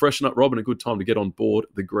be a good freshen up, Rob, and a good time to get on board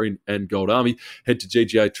the Green and Gold Army. Head to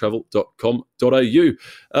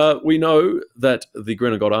ggatravel.com.au. We know that the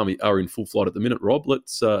Green and Gold Army are in full flight at the minute, Rob.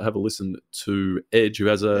 Let's have a listen to Edge, who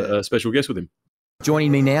has a special guest with him.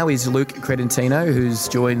 Joining me now is Luke Credentino, who's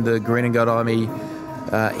joined the Green and Gold Army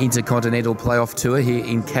Intercontinental Playoff Tour here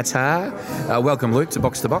in Qatar. Welcome, Luke, to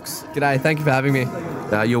Box. G'day, thank you for having me.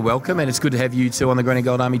 You're welcome, and it's good to have you two on the Green and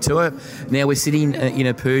Gold Army Tour. Now we're sitting in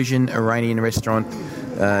a Persian Iranian restaurant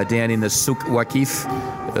down in the Souk Waqif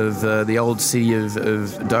of the old city of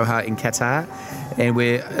Doha in Qatar, and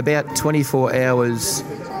we're about 24 hours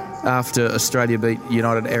after Australia beat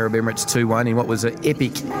United Arab Emirates 2-1 in what was an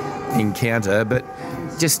epic encounter. But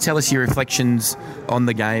just tell us your reflections on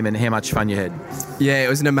the game and how much fun you had. Yeah, it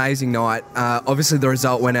was an amazing night. Obviously, the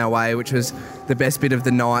result went our way, which was the best bit of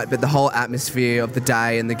the night, but the whole atmosphere of the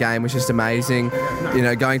day and the game was just amazing. You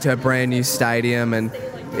know, going to a brand new stadium and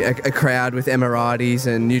a crowd with Emiratis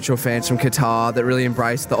and neutral fans from Qatar that really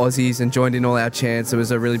embraced the Aussies and joined in all our chants. It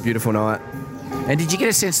was a really beautiful night. And did you get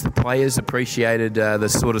a sense the players appreciated the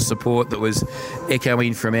sort of support that was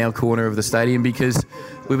echoing from our corner of the stadium? Because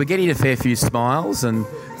we were getting a fair few smiles and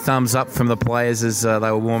thumbs up from the players as they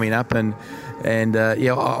were warming up. And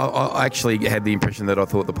I actually had the impression that I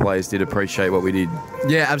thought the players did appreciate what we did.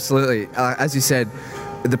 Yeah, absolutely. As you said,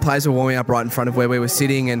 the players were warming up right in front of where we were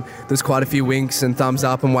sitting, and there was quite a few winks and thumbs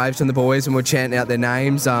up and waves from the boys, and we're chanting out their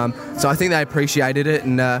names. So I think they appreciated it.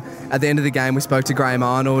 And at the end of the game, we spoke to Graham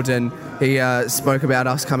Arnold, and he spoke about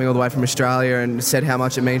us coming all the way from Australia and said how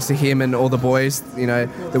much it means to him and all the boys, you know,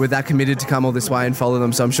 that we're that committed to come all this way and follow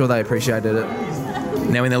them. So I'm sure they appreciated it.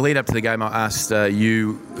 Now, in the lead up to the game, I asked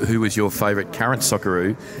you who was your favourite current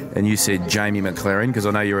Socceroo, and you said Jamie McLaren, because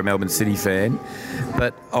I know you're a Melbourne City fan.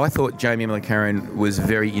 But I thought Jamie McLaren was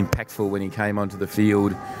very impactful when he came onto the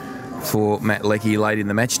field for Matt Leckie late in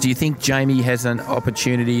the match. Do you think Jamie has an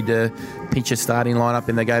opportunity to pinch a starting lineup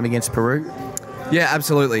in the game against Peru? Yeah,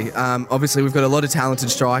 absolutely. Obviously, we've got a lot of talented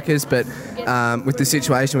strikers, but with the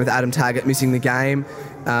situation with Adam Taggart missing the game,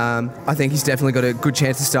 I think he's definitely got a good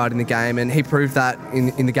chance of starting the game, and he proved that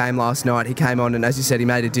in the game last night. He came on, and as you said, he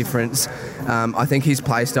made a difference. I think his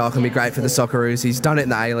play style can be great for the Socceroos. He's done it in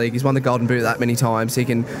the A-League. He's won the Golden Boot that many times. He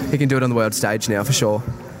can do it on the world stage now, for sure.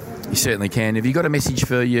 You certainly can. Have you got a message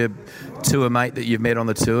for your tour mate that you've met on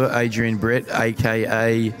the tour, Adrian Brett,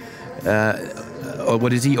 a.k.a.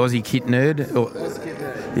 What is he? Aussie Kit Nerd?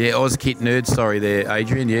 Yeah, Oz Kit Nerd. Sorry there,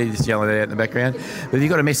 Adrian. Yeah, just yelling it out in the background. But have you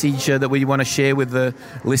got a message that we want to share with the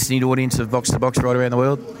listening audience of Box to Box right around the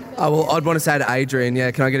world? Oh, well, I'd want to say to Adrian,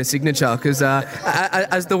 can I get a signature? Because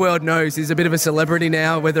as the world knows, he's a bit of a celebrity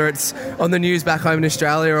now, whether it's on the news back home in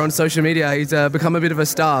Australia or on social media. He's become a bit of a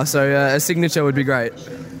star, so a signature would be great.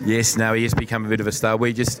 Yes, no, he has become a bit of a star.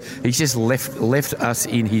 He's just left us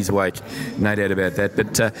in his wake, no doubt about that.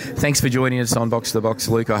 But thanks for joining us on Box to Box,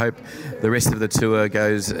 Luke. I hope the rest of the tour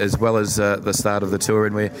goes as well as the start of the tour,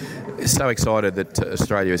 and we're so excited that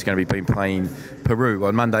Australia is going to be playing Peru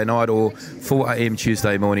on Monday night or 4 a.m.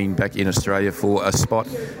 Tuesday morning back in Australia for a spot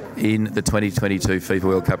in the 2022 FIFA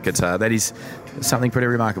World Cup Qatar. That is something pretty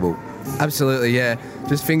remarkable. Absolutely, yeah.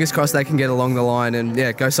 Just fingers crossed they can get along the line, and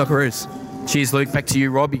yeah, go Socceroos. Cheers, Luke. Back to you,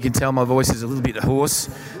 Rob. You can tell my voice is a little bit hoarse.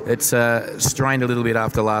 It's strained a little bit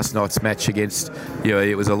after last night's match against...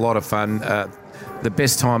 it was a lot of fun. The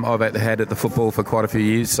best time I've had at the football for quite a few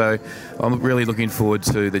years, so I'm really looking forward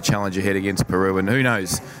to the challenge ahead against Peru, and who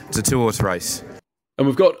knows, it's a two-horse race. And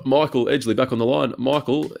we've got Michael Edgley back on the line.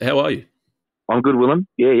 Michael, how are you? I'm good, Willem.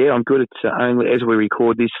 Yeah, I'm good. It's only as we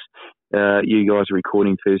record this, you guys are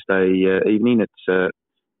recording Thursday evening. It's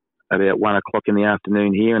about 1 o'clock in the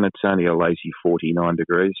afternoon here, and it's only a lazy 49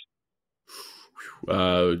 degrees.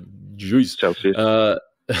 Juice. Celsius.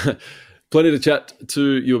 Plenty to chat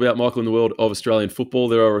to you about, Michael, in the world of Australian football.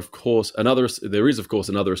 There is, of course,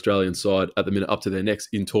 another Australian side at the minute up to their necks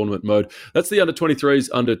in tournament mode. That's the under-23s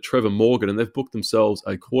under Trevor Morgan, and they've booked themselves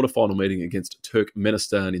a quarterfinal meeting against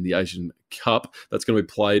Turkmenistan in the Asian Cup. That's going to be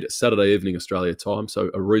played Saturday evening Australia time, so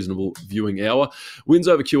a reasonable viewing hour. Wins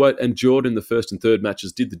over Kuwait and Jordan, the first and third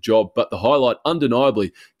matches, did the job, but the highlight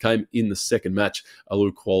undeniably came in the second match,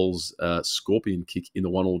 Alou Kual's scorpion kick in the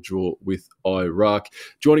 1-1 draw with Iraq.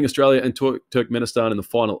 Joining Australia and Turkmenistan in the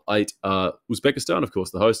final 8 are Uzbekistan, of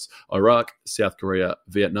course, the hosts, Iraq, South Korea,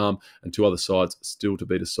 Vietnam, and 2 other sides still to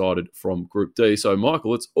be decided from Group D. So,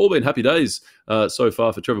 Michael, it's all been happy days so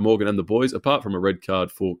far for Trevor Morgan and the boys, apart from a red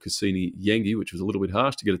card for Kusini Yengi, which was a little bit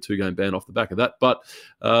harsh to get a 2-game ban off the back of that. But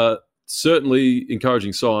certainly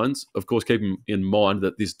encouraging signs, of course, keeping in mind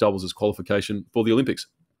that this doubles as qualification for the Olympics.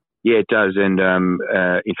 Yeah, it does. And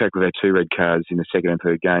in fact, we've had 2 red cards in the second and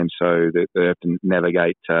third game, so they have to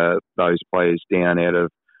navigate those players down out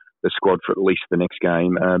of the squad for at least the next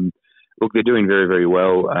game. Look, they're doing very, very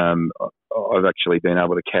well. I've actually been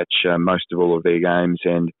able to catch most of all of their games,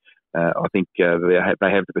 and I think they have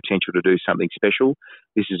the potential to do something special.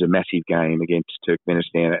 This is a massive game against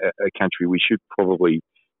Turkmenistan, a country we should probably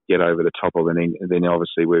get over the top of, and then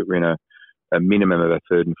obviously we're in a minimum of a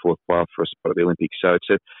third and fourth playoff for a spot at the Olympics. So it's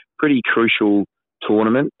a pretty crucial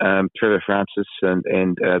tournament. Trevor Francis and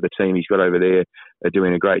the team he's got over there are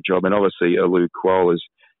doing a great job, and obviously Alou Kual has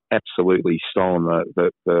absolutely stolen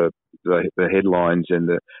the headlines and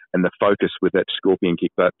the focus with that scorpion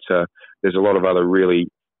kick. But there's a lot of other really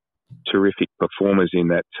terrific performers in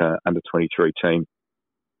that under-23 team,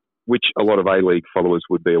 which a lot of A-League followers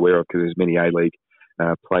would be aware of because there's many A-League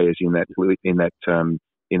players in that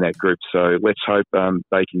group. So let's hope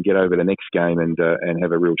they can get over the next game and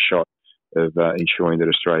have a real shot of ensuring that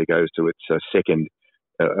Australia goes to its second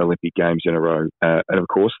Olympic Games in a row. And of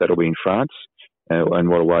course, that'll be in France. And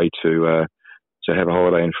what a way to have a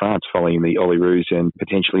holiday in France following the Olyroos and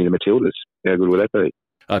potentially the Matildas. How good would that be?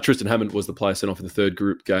 Tristan Hammond was the player sent off in the third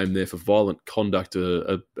group game there for violent conduct.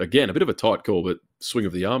 Again, a bit of a tight call, but swing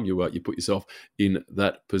of the arm, you put yourself in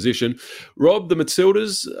that position. Rob, the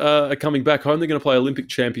Matildas are coming back home. They're going to play Olympic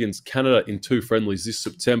champions Canada in 2 friendlies this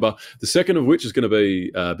September, the second of which is going to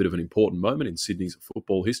be a bit of an important moment in Sydney's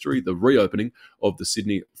football history, the reopening of the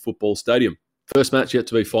Sydney Football Stadium. First match yet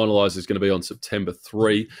to be finalised is going to be on September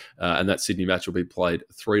 3, and that Sydney match will be played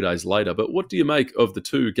 3 days later. But what do you make of the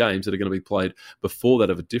 2 games that are going to be played before that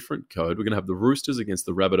of a different code? We're going to have the Roosters against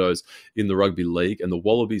the Rabbitohs in the Rugby League and the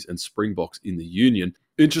Wallabies and Springboks in the Union.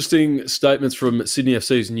 Interesting statements from Sydney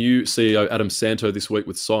FC's new CEO, Adam Santo, this week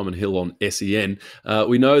with Simon Hill on SEN.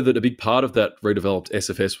 We know that a big part of that redeveloped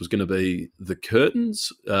SFS was going to be the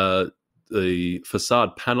curtains, the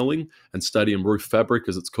facade panelling and stadium roof fabric,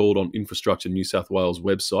 as it's called on Infrastructure New South Wales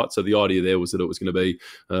website. So the idea there was that it was going to be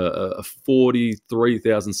a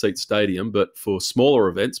 43,000 seat stadium, but for smaller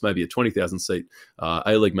events, maybe a 20,000 seat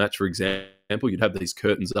A-League match, for example, you'd have these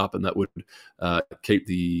curtains up and that would keep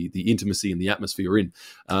the intimacy and the atmosphere in.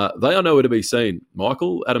 They are nowhere to be seen,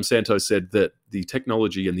 Michael. Adam Santos said that the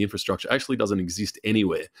technology and the infrastructure actually doesn't exist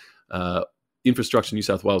anywhere. Infrastructure New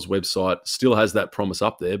South Wales website still has that promise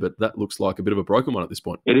up there, but that looks like a bit of a broken one at this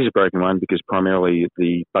point. It is a broken one because primarily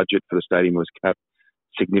the budget for the stadium was cut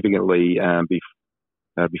significantly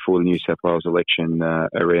before the New South Wales election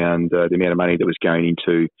around the amount of money that was going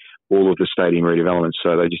into all of the stadium redevelopment.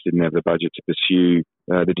 So they just didn't have the budget to pursue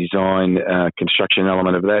the design, construction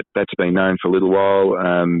element of that. That's been known for a little while.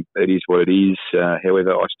 It is what it is.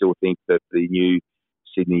 However, I still think that the new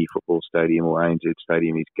Sydney Football Stadium or ANZ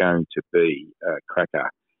Stadium is going to be a cracker.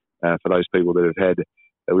 For those people that have had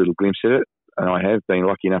a little glimpse of it, and I have been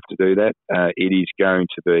lucky enough to do that, it is going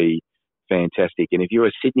to be fantastic. And if you're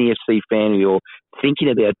a Sydney FC fan or you're thinking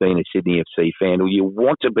about being a Sydney FC fan or you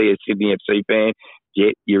want to be a Sydney FC fan,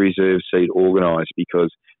 get your reserve seat organised because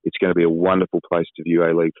it's going to be a wonderful place to view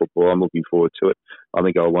A-League football. I'm looking forward to it. I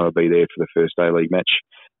think I want to be there for the first A-League match.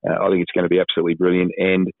 I think it's going to be absolutely brilliant.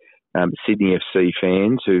 And Sydney FC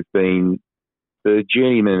fans who've been the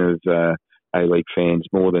journeymen of A-League fans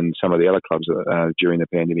more than some of the other clubs during the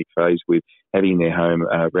pandemic phase with having their home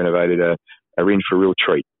renovated are in for a real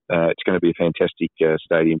treat. It's going to be a fantastic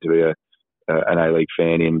stadium to be an A-League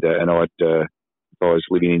fan in. And I'd, if I was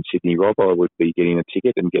living in Sydney, Rob, I would be getting a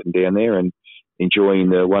ticket and getting down there and enjoying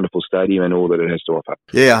the wonderful stadium and all that it has to offer.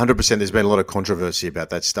 Yeah, 100%. There's been a lot of controversy about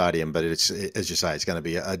that stadium, but it's, as you say, it's going to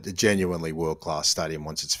be a genuinely world-class stadium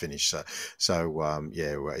once it's finished. So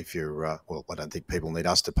if you're, I don't think people need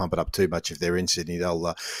us to pump it up too much. If they're in Sydney,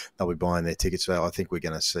 they'll be buying their tickets. So I think we're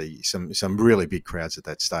going to see some really big crowds at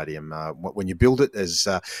that stadium. When you build it, as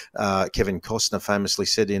Kevin Costner famously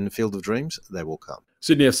said in Field of Dreams, they will come.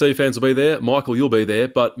 Sydney FC fans will be there. Michael, you'll be there,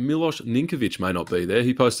 but Milos Ninkovic may not be there.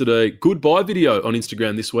 He posted a goodbye video on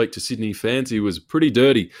Instagram this week to Sydney fans. He was pretty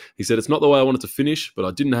dirty. He said, "It's not the way I wanted to finish, but I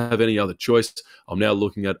didn't have any other choice. I'm now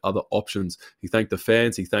looking at other options." He thanked the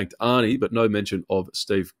fans. He thanked Arnie, but no mention of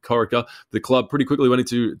Steve Corica. The club pretty quickly went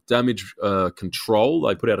into damage control.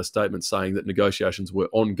 They put out a statement saying that negotiations were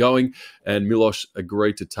ongoing, and Milos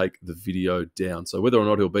agreed to take the video down. So whether or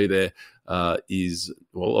not he'll be there is,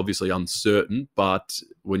 well, obviously uncertain, but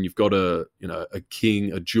when you've got a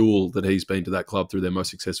king, a jewel that he's been to that club through their most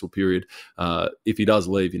successful period, if he does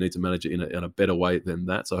leave, you need to manage it in a better way than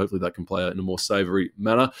that. So hopefully that can play out in a more savoury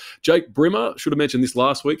manner. Jake Brimmer, should have mentioned this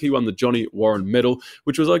last week, he won the Johnny Warren Medal,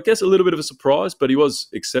 which was, I guess, a little bit of a surprise, but he was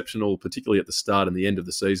exceptional, particularly at the start and the end of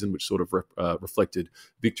the season, which sort of reflected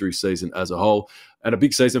victory season as a whole. And a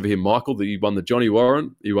big season for him, Michael. He won the Johnny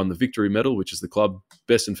Warren, he won the Victory Medal, which is the club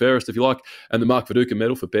best and fairest, if you like, and the Mark Viduka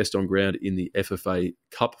Medal for best on ground in the FFA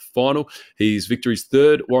Cup final. He's Victory's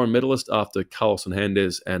third Warren medalist after Carlos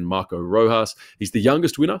Hernandez and Marco Rojas. He's the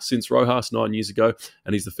youngest winner since Rojas 9 years ago,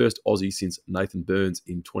 and he's the first Aussie since Nathan Burns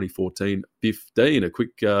in 2014-15. A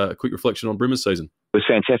quick reflection on Brimmer's season. It was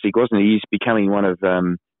fantastic, wasn't he? He's becoming one of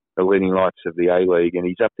the leading lights of the A-League, and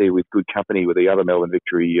he's up there with good company with the other Melbourne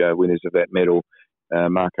Victory winners of that medal.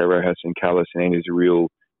 Marco Rojas and Carlos Hernandez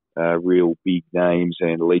are real big names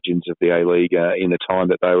and legends of the A-League in the time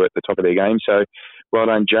that they were at the top of their game. So well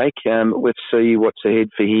done, Jake. Let's see what's ahead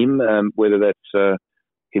for him, whether that's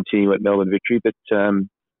continue at Melbourne Victory, but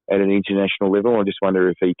at an international level. I just wonder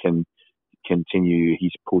if he can continue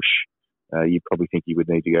his push. You'd probably think he would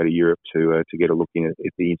need to go to Europe to get a look in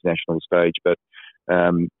at the international stage. But,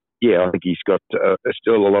 I think he's got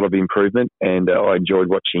still a lot of improvement, and I enjoyed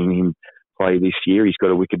watching him play this year. He's got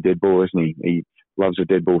a wicked dead ball, isn't he? He loves a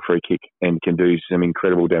dead ball free kick and can do some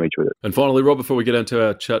incredible damage with it. And finally, Rob, before we get into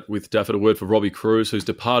our chat with Dafford, a word for Robbie Cruz, who's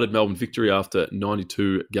departed Melbourne Victory after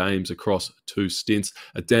 92 games across 2 stints.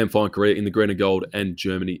 A damn fine career in the green and gold and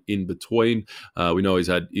Germany in between. We know he's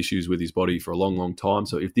had issues with his body for a long, long time.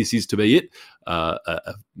 So if this is to be it,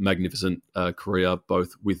 a magnificent career,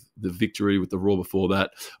 both with the Victory, with the Roar before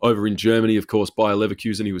that. Over in Germany, of course, Bayer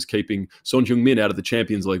Leverkusen, he was keeping Son Heung-min out of the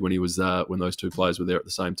Champions League when he was when those two players were there at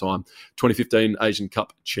the same time. 2015 Asian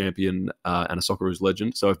Cup champion and a Socceroos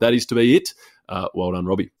legend. So if that is to be it, well done,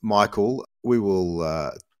 Robbie. Michael, we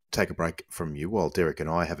will take a break from you while Derek and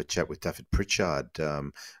I have a chat with Dafford Pritchard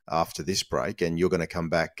after this break, and you're going to come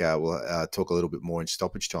back. We'll talk a little bit more in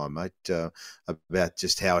stoppage time, mate, about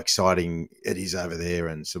just how exciting it is over there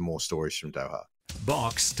and some more stories from Doha.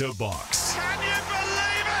 Box to Box. Can you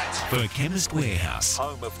believe it? For Chemist Warehouse.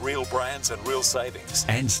 Home of real brands and real savings.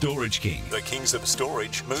 And Storage King. The kings of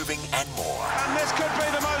storage, moving and more. And this could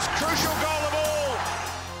be the most crucial goal of all.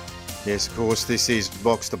 Yes, of course, this is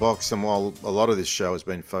Box to Box, and while a lot of this show has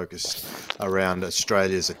been focused around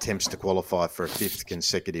Australia's attempts to qualify for a 5th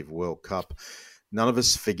consecutive World Cup, none of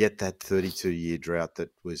us forget that 32-year drought that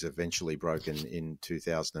was eventually broken in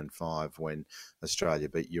 2005 when Australia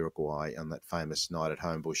beat Uruguay on that famous night at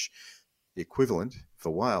Homebush. The equivalent for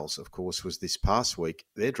Wales, of course, was this past week.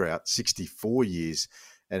 Their drought, 64 years.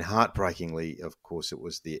 And heartbreakingly, of course, it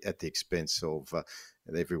was at the expense of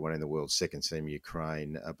everyone in the world's second team,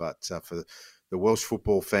 Ukraine. But for the Welsh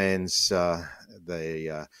football fans,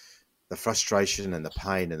 the frustration and the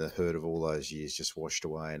pain and the hurt of all those years just washed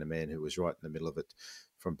away. And a man who was right in the middle of it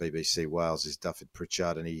from BBC Wales is Dufford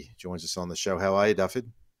Pritchard, and he joins us on the show. How are you, Dufford?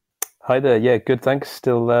 Hi there. Yeah, good, thanks.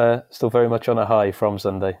 Still very much on a high from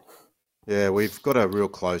Sunday. Yeah, we've got a real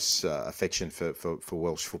close affection for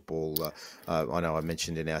Welsh football. I know I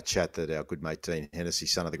mentioned in our chat that our good mate Dean Hennessy,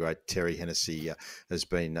 son of the great Terry Hennessy, has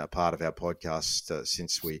been part of our podcast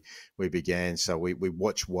since we began. So we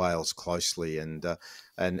watch Wales closely, and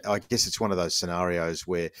I guess it's one of those scenarios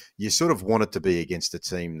where you sort of want it to be against a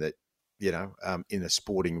team that, you know, in a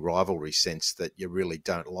sporting rivalry sense that you really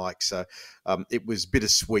don't like. So it was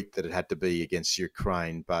bittersweet that it had to be against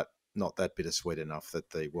Ukraine, but not that bittersweet enough that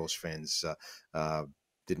the Welsh fans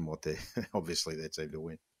didn't want obviously their team to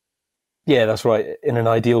win. Yeah, that's right. In an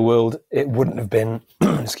ideal world, it wouldn't have been,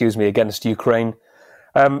 against Ukraine.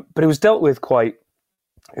 But it was dealt with quite,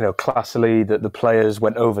 classily, that the players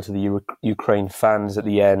went over to the Ukraine fans at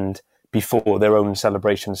the end before their own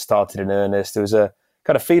celebration started in earnest. There was a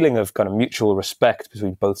kind of feeling of kind of mutual respect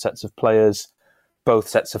between both sets of players, both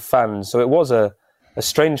sets of fans. So it was a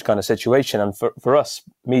strange kind of situation, and for us,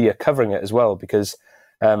 media covering it as well, because,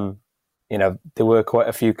 there were quite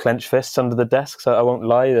a few clenched fists under the desks, I won't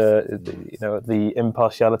lie. The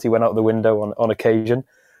impartiality went out the window on occasion.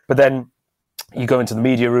 But then you go into the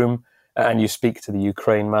media room and you speak to the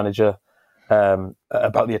Ukraine manager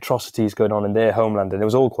about the atrocities going on in their homeland, and it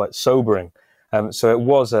was all quite sobering. So it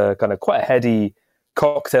was a kind of quite a heady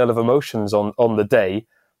cocktail of emotions on the day.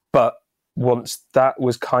 But once that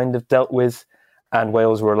was kind of dealt with, and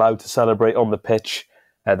Wales were allowed to celebrate on the pitch,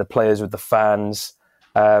 the players with the fans.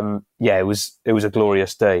 It was a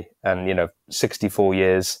glorious day. And, 64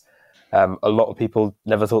 years, a lot of people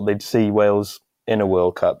never thought they'd see Wales in a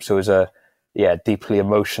World Cup. So it was deeply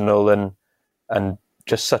emotional and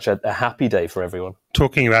just such a happy day for everyone.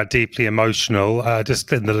 Talking about deeply emotional,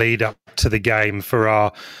 just in the lead up to the game for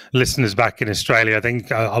our listeners back in Australia, I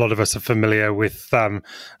think a lot of us are familiar with the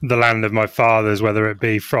land of my fathers, whether it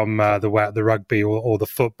be from the rugby or the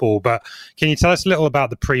football. But can you tell us a little about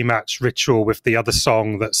the pre-match ritual with the other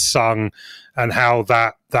song that's sung, and how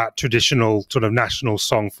that traditional sort of national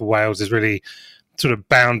song for Wales has really sort of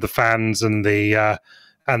bound the fans and the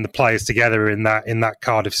players together in that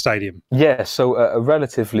Cardiff stadium? Yeah, so a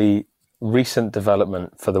relatively recent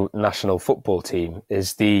development for the national football team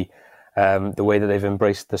is the way that they've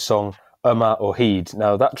embraced the song Yma o Hyd.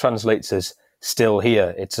 Now that translates as "Still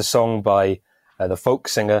Here." It's a song by the folk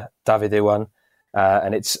singer Dafydd Iwan,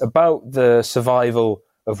 and it's about the survival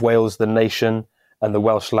of Wales, the nation, and the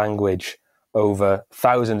Welsh language over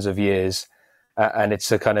thousands of years. And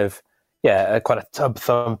it's a kind of tub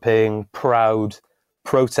thumping, proud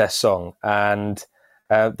protest song, and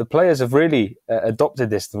the players have really adopted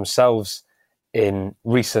this themselves in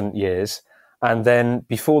recent years. And then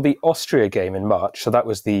before the Austria game in March, so that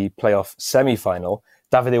was the playoff semi-final,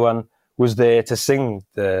 Dafydd Iwan was there to sing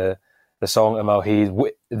the song Yma o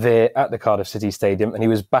Hyd there at the Cardiff City Stadium, and he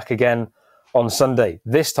was back again on Sunday.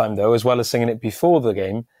 This time, though, as well as singing it before the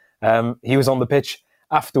game, he was on the pitch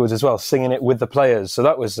afterwards as well, singing it with the players. So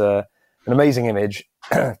that was an amazing image.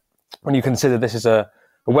 When you consider this is a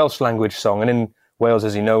Welsh language song, and in Wales,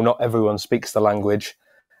 as you know, not everyone speaks the language,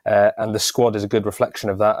 and the squad is a good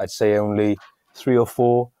reflection of that. I'd say only 3 or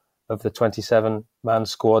 4 of the 27-man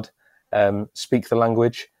squad speak the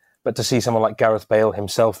language. But to see someone like Gareth Bale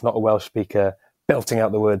himself, not a Welsh speaker, belting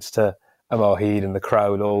out the words to Yma o Hyd and the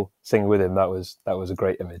crowd all singing with him, that was a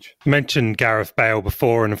great image. You mentioned Gareth Bale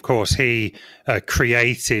before, and of course he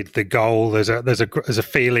created the goal. There's a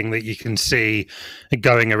feeling that you can see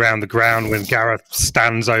going around the ground when Gareth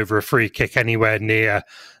stands over a free kick anywhere near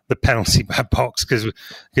the penalty box, because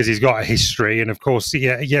he's got a history. And of course,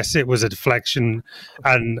 yes, it was a deflection,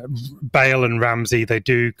 and Bale and Ramsey, they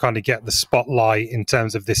do kind of get the spotlight in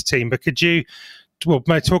terms of this team. But could you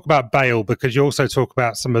talk about Bale, because you also talk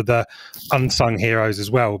about some of the unsung heroes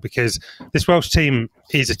as well, because this Welsh team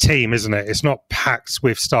is a team, isn't it? It's not packed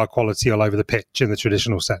with star quality all over the pitch in the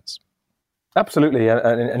traditional sense. Absolutely,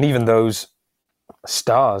 and even those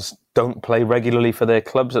stars don't play regularly for their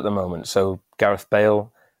clubs at the moment. So Gareth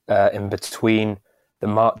Bale, in between the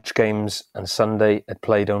March games and Sunday, had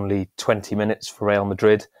played only 20 minutes for Real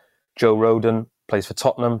Madrid. Joe Rodon plays for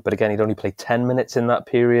Tottenham, but again, he'd only played 10 minutes in that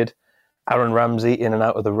period. Aaron Ramsey in and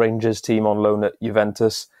out of the Rangers team on loan at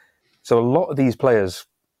Juventus. So a lot of these players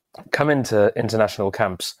come into international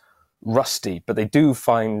camps rusty, but they do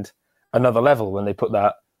find another level when they put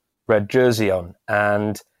that red jersey on.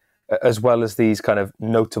 And as well as these kind of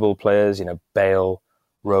notable players, Bale,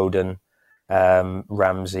 Roden,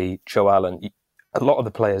 Ramsey, Joe Allen, a lot of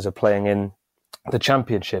the players are playing in the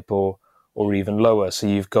Championship or even lower. So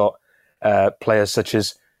you've got players such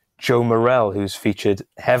as Joe Morrell, who's featured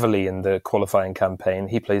heavily in the qualifying campaign.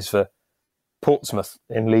 He plays for Portsmouth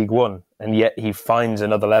in League One, and yet he finds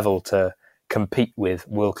another level to compete with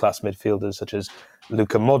world-class midfielders such as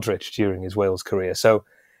Luka Modric during his Wales career. So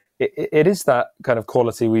it is that kind of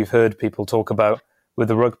quality we've heard people talk about with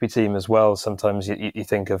the rugby team as well. Sometimes you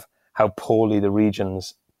think of how poorly the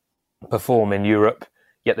regions perform in Europe,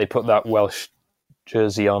 yet they put that Welsh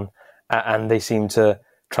jersey on and they seem to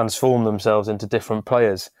transform themselves into different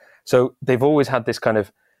players. So they've always had this kind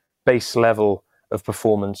of base level of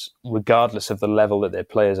performance, regardless of the level that their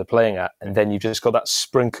players are playing at. And then you've just got that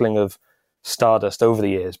sprinkling of stardust over the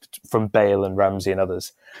years from Bale and Ramsey and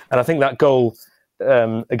others. And I think that goal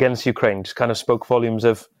against Ukraine just kind of spoke volumes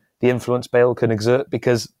of the influence Bale can exert,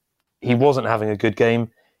 because he wasn't having a good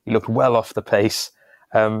game. He looked well off the pace.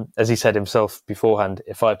 As he said himself beforehand,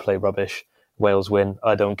 if I play rubbish, Wales win,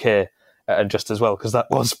 I don't care. And just as well, because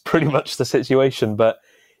that was pretty much the situation. But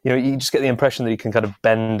you just get the impression that he can kind of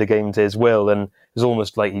bend a game to his will, and it's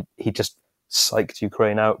almost like he just psyched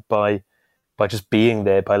Ukraine out by just being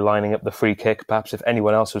there, by lining up the free kick. Perhaps if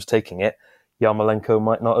anyone else was taking it, Yarmolenko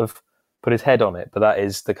might not have put his head on it. But that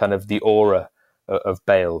is the kind of the aura of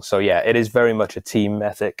Bale. So yeah, it is very much a team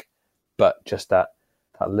ethic, but just that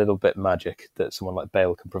little bit magic that someone like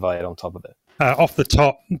Bale can provide on top of it. Off the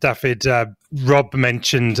top, David, Rob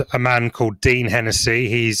mentioned a man called Dean Hennessy.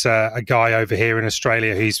 He's a guy over here in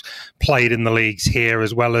Australia who's played in the leagues here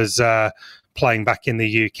as well as playing back in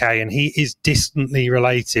the UK, and he is distantly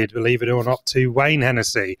related, believe it or not, to Wayne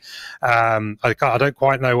Hennessy. I don't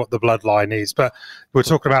quite know what the bloodline is, but we were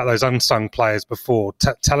talking about those unsung players before.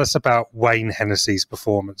 Tell us about Wayne Hennessy's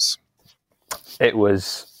performance. It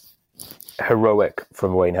was heroic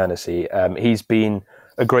from Wayne Hennessy. He's been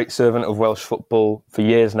a great servant of Welsh football for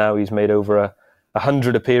years now. He's made over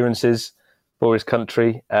 100 appearances for his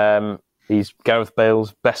country. He's Gareth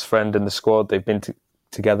Bale's best friend in the squad. They've been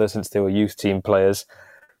together since they were youth team players.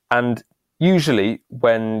 And usually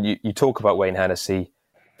when you talk about Wayne Hennessy,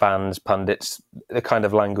 fans, pundits, the kind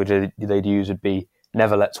of language they'd use would be,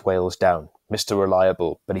 never lets Wales down, Mr.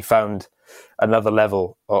 Reliable. But he found another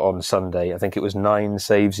level on Sunday. I think it was 9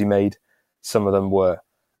 saves he made. Some of them were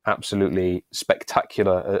absolutely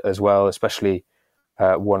spectacular as well, especially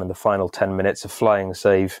one in the final 10 minutes, a flying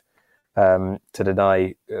save to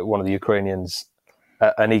deny one of the Ukrainians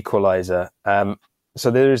an equaliser. So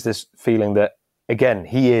there is this feeling that, again,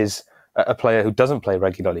 he is a player who doesn't play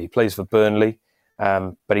regularly. He plays for Burnley,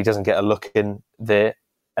 but he doesn't get a look in there.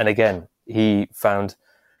 And again, he found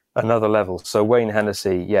another level. So Wayne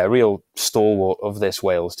Hennessy, a real stalwart of this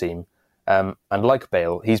Wales team. And like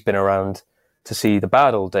Bale, he's been around to see the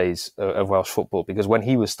bad old days of Welsh football, because when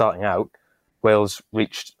he was starting out, Wales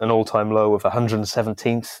reached an all-time low of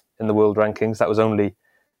 117th in the world rankings. That was only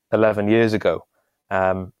 11 years ago.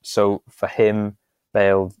 So for him,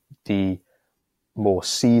 Bale, the more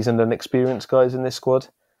seasoned and experienced guys in this squad,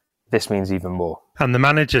 this means even more. And the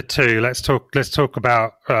manager too. Let's talk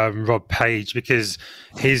about Rob Page, because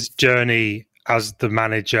his journey as the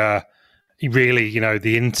manager, really,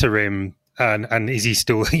 the interim. And is he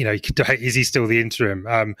still, is he still the interim?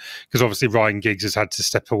 Because obviously Ryan Giggs has had to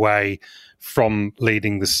step away from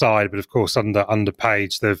leading the side, but of course under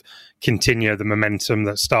Page they've continued the momentum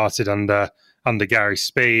that started under Gary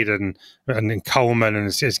Speed and Coleman, and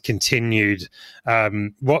has continued.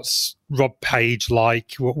 What's Rob Page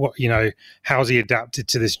like? What how's he adapted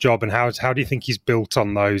to this job, and how do you think he's built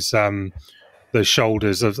on those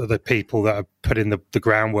shoulders of the people that have put in the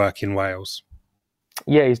groundwork in Wales?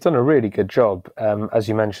 Yeah, he's done a really good job. As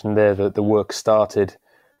you mentioned there, the work started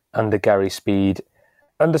under Gary Speed.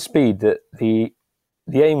 Under Speed, the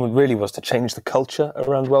aim really was to change the culture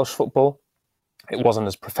around Welsh football. It wasn't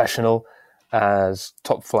as professional as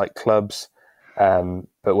top flight clubs,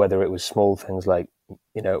 but whether it was small things like,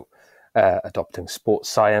 adopting sports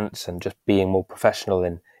science and just being more professional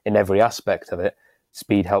in every aspect of it,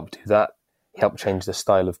 Speed helped do that. He helped change the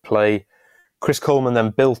style of play. Chris Coleman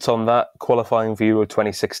then built on that, qualifying for Euro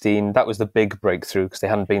 2016. That was the big breakthrough, because they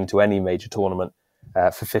hadn't been to any major tournament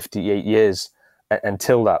for 58 years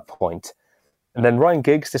until that point. And then Ryan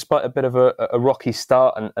Giggs, despite a bit of a rocky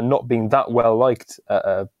start and not being that well liked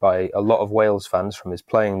by a lot of Wales fans from his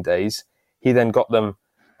playing days, he then got them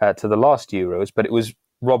to the last Euros. But it was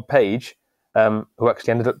Rob Page who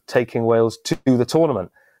actually ended up taking Wales to the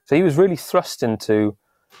tournament. So he was really thrust into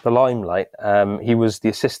the limelight. He was the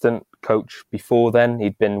assistant coach before then.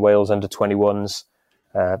 He'd been Wales under-21s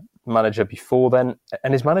manager before then,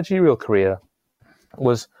 and his managerial career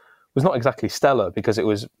was not exactly stellar because it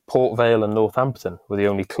was Port Vale and Northampton were the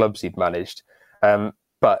only clubs he'd managed.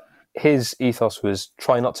 But his ethos was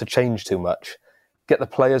try not to change too much, get the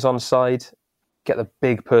players on side, get the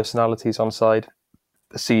big personalities on side,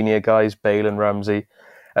 the senior guys, Bale and Ramsey,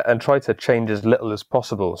 and try to change as little as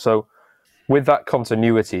possible. So with that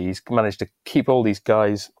continuity, he's managed to keep all these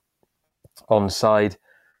guys on side,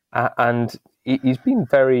 and he's been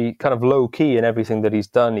very kind of low-key in everything that he's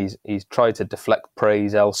done. He's tried to deflect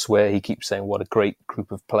praise elsewhere. He keeps saying what a great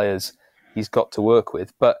group of players he's got to work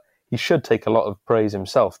with, but he should take a lot of praise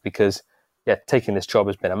himself because, taking this job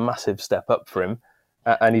has been a massive step up for him,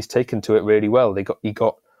 and he's taken to it really well. He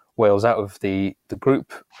got Wales out of the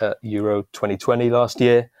group at Euro 2020 last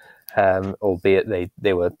year, albeit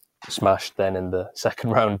they were smashed then in the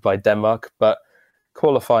second round by Denmark. But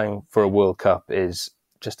qualifying for a World Cup is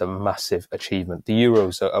just a massive achievement. The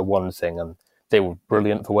Euros are one thing, and they were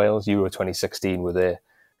brilliant for Wales. Euro 2016 were their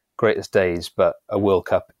greatest days, but a World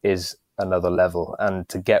Cup is another level. And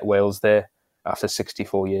to get Wales there after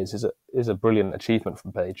 64 years is a brilliant achievement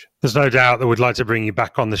from Paige. There's no doubt that we'd like to bring you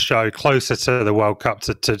back on the show closer to the World Cup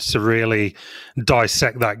to really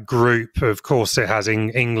dissect that group. Of course, it has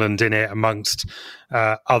England in it amongst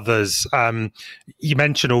others. You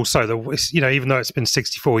mentioned also that, even though it's been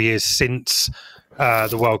 64 years since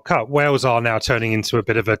the World Cup, Wales are now turning into a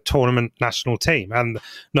bit of a tournament national team, and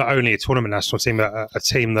not only a tournament national team, but a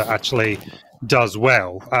team that actually does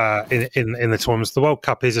well in the tournaments. The World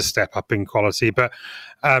Cup is a step up in quality, but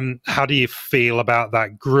how do you feel about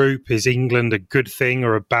that group? Is England a good thing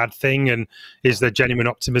or a bad thing? And is there genuine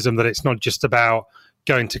optimism that it's not just about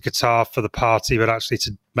going to Qatar for the party, but actually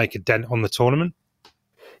to make a dent on the tournament?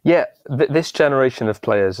 Yeah, this generation of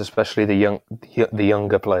players, especially the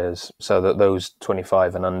younger players, so that those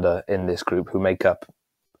 25 and under in this group who make up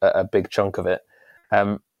a big chunk of it,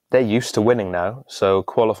 they're used to winning now. So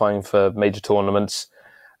qualifying for major tournaments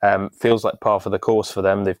feels like par for the course for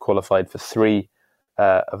them. They've qualified for 3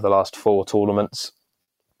 of the last 4 tournaments,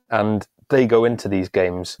 and they go into these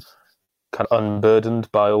games kind of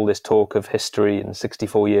unburdened by all this talk of history and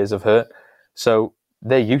 64 years of hurt. So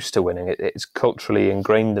they're used to winning. It's culturally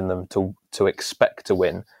ingrained in them to expect to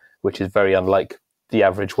win, which is very unlike the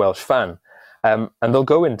average Welsh fan. And they'll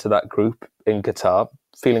go into that group in Qatar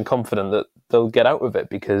feeling confident that they'll get out of it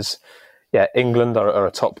because, England are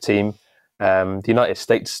a top team. The United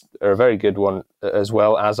States are a very good one as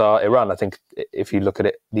well, as are Iran. I think if you look at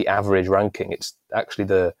it, the average ranking, it's actually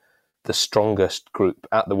the strongest group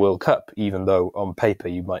at the World Cup, even though on paper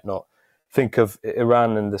you might not think of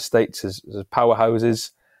Iran and the States as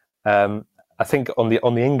powerhouses. I think on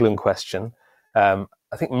the England question, I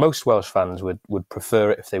think most Welsh fans would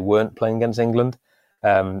prefer it if they weren't playing against England.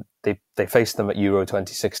 They faced them at Euro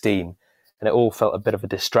 2016, and it all felt a bit of a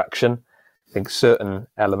distraction. I think certain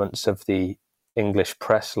elements of the English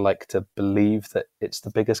press like to believe that it's the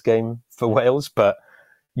biggest game for Wales, but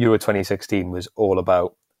Euro 2016 was all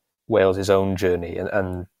about Wales' own journey,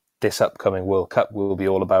 and this upcoming World Cup will be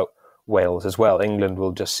all about Wales as well. England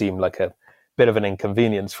will just seem like a bit of an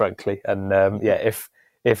inconvenience, frankly. And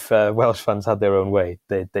if Welsh fans had their own way,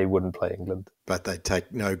 they wouldn't play England. But they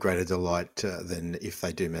take no greater delight than if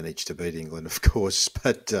they do manage to beat England, of course.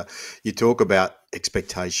 But you talk about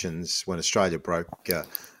expectations when Australia broke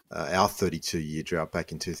our 32-year drought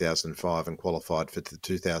back in 2005 and qualified for the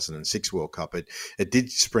 2006 World Cup. It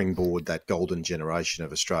did springboard that golden generation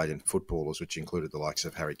of Australian footballers, which included the likes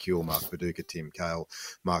of Harry Kewell, Mark Viduka, Tim Cahill,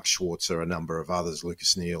 Mark Schwarzer, a number of others,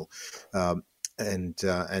 Lucas Neal, and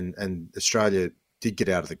Australia did get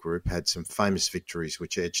out of the group, had some famous victories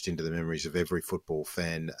which etched into the memories of every football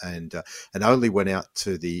fan, and only went out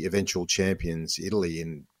to the eventual champions, Italy,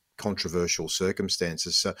 in controversial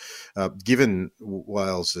circumstances. So given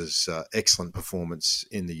Wales's excellent performance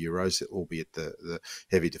in the Euros, albeit the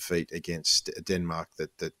heavy defeat against Denmark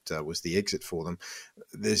that was the exit for them,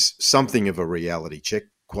 there's something of a reality check.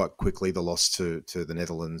 Quite quickly, the loss to the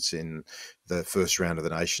Netherlands in the first round of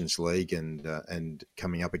the Nations League, and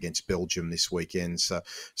coming up against Belgium this weekend.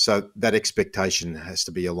 So that expectation has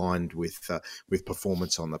to be aligned with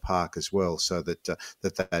performance on the park as well, so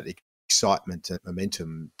that excitement and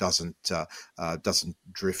momentum doesn't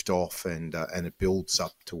drift off, and it builds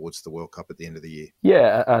up towards the World Cup at the end of the year.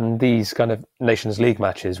 Yeah, and these kind of Nations League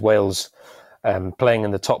matches, Wales playing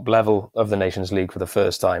in the top level of the Nations League for the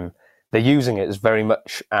first time, they're using it as very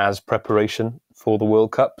much as preparation for the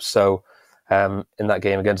World Cup. So in that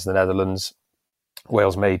game against the Netherlands,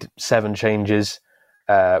 Wales made 7 changes,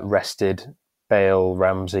 rested Bale,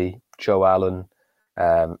 Ramsey, Joe Allen,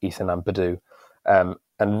 Ethan Ampadu.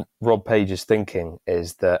 And Rob Page's thinking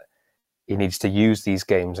is that he needs to use these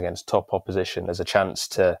games against top opposition as a chance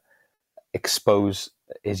to expose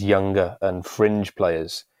his younger and fringe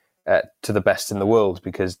players to the best in the world,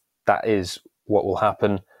 because that is what will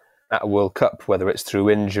happen at a World Cup, whether it's through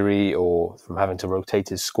injury or from having to rotate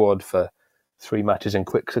his squad for 3 matches in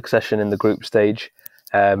quick succession in the group stage.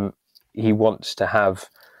 He wants to have,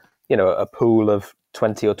 a pool of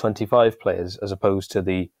 20 or 25 players as opposed to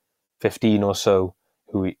the 15 or so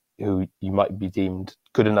who you might be deemed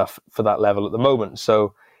good enough for that level at the moment.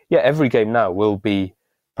 So, every game now will be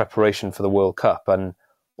preparation for the World Cup. And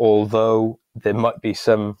although there might be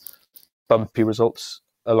some bumpy results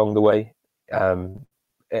along the way,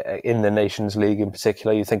 in the Nations League in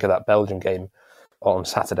particular, you think of that Belgium game on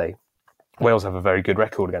Saturday. Wales have a very good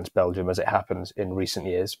record against Belgium, as it happens in recent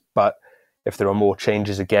years. But if there are more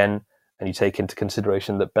changes again, and you take into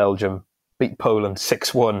consideration that Belgium beat Poland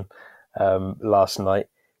 6-1 last night,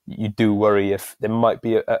 you do worry if there might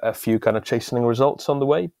be a few kind of chastening results on the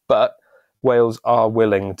way. But Wales are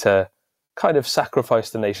willing to kind of sacrifice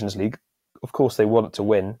the Nations League. Of course, they want to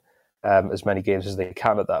win as many games as they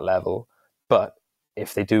can at that level. But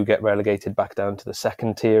if they do get relegated back down to the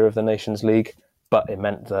second tier of the Nations League, but it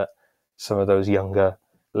meant that some of those younger,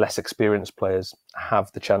 less experienced players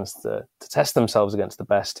have the chance to test themselves against the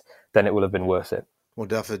best, then it will have been worth it. Well,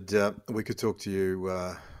 Dufford, we could talk to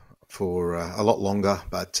you for a lot longer,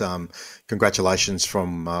 but congratulations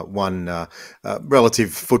from one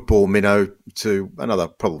relative football minnow to another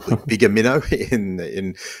probably bigger minnow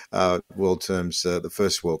in world terms. The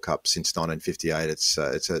first World Cup since 1958.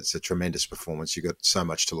 It's a tremendous performance. You've got so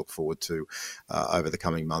much to look forward to over the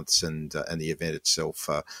coming months, and the event itself.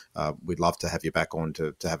 We'd love to have you back on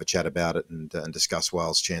to have a chat about it and discuss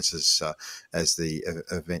Wales' chances as the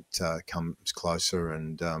event comes closer.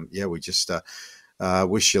 And we just.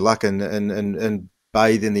 Wish you luck and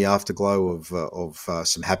bathe in the afterglow of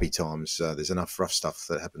some happy times. There's enough rough stuff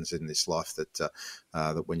that happens in this life that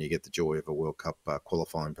when you get the joy of a World Cup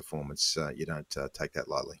qualifying performance, you don't take that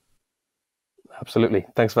lightly. Absolutely.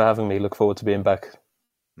 Thanks for having me. Look forward to being back.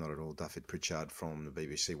 Not at all. Dufford Pritchard from the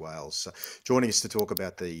BBC Wales joining us to talk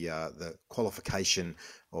about the qualification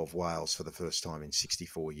of Wales for the first time in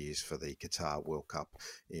 64 years for the Qatar World Cup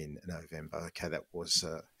in November. Okay, that was...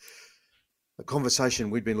 a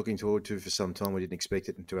conversation we'd been looking forward to for some time. We didn't expect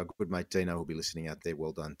it. And to our good mate Dino, who'll be listening out there,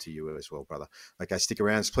 well done to you as well, brother. Okay, stick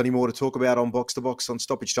around. There's plenty more to talk about on Box to Box on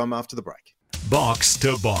Stoppage Time after the break. Box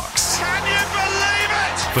to Box. Can you believe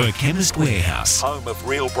it? For Chemist Warehouse. Home of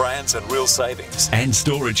real brands and real savings. And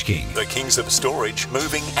Storage King. The kings of storage,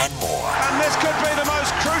 moving and more. And this could be the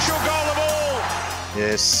most crucial goal of all.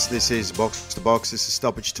 Yes, this is Box to Box. This is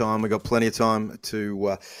Stoppage Time. We've got plenty of time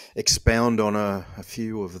to expound on a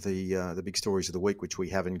few of the big stories of the week, which we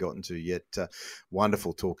haven't gotten to yet.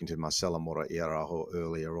 Wonderful talking to Marcela Mora-Iaraho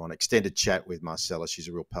earlier on. Extended chat with Marcela. She's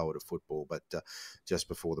a real poet of football. But just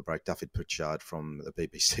before the break, Dufford Pritchard from the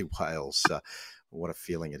BBC Wales. What a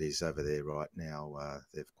feeling it is over there right now.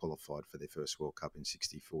 They've qualified for their first World Cup in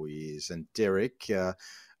 64 years. And Derek,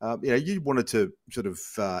 you wanted to sort of...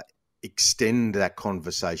 extend that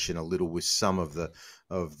conversation a little with some of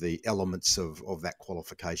the elements of that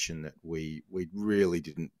qualification that we really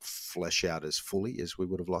didn't flesh out as fully as we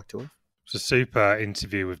would have liked to have. It's a super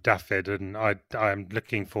interview with Dufford, and I'm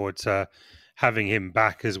looking forward to having him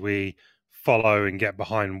back as we follow and get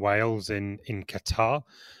behind Wales in Qatar.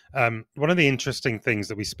 One of the interesting things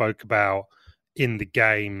that we spoke about in the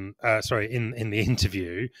game, in the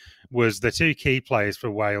interview, was the two key players for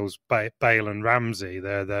Wales, Bale and Ramsey.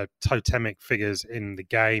 They're the totemic figures in the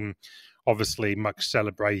game, obviously much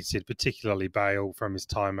celebrated, particularly Bale from his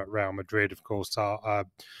time at Real Madrid. Of course,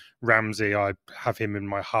 Ramsey, I have him in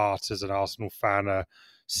my heart as an Arsenal fan, a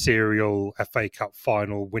serial FA Cup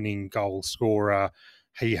final winning goal scorer.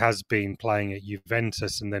 He has been playing at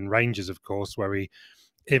Juventus and then Rangers, of course, where he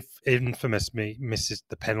infamously misses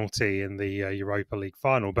the penalty in the Europa League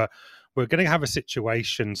final. But we're going to have a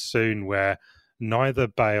situation soon where neither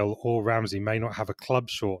Bale or Ramsey may not have a club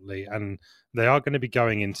shortly, and they are going to be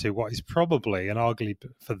going into what is probably, and arguably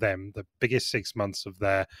for them, the biggest 6 months of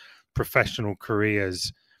their professional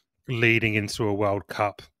careers leading into a World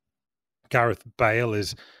Cup. Gareth Bale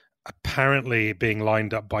is apparently being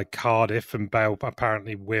lined up by Cardiff, and Bale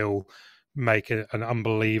apparently will make an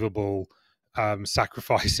unbelievable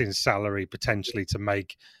sacrifice in salary potentially to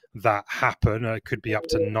make that happen. It could be up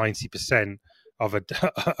to 90% of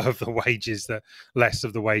the wages, less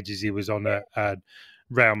of the wages he was on at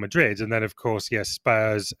Real Madrid. And then, of course, yes,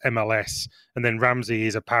 Spurs, MLS, and then Ramsey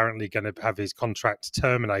is apparently going to have his contract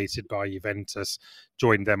terminated by Juventus,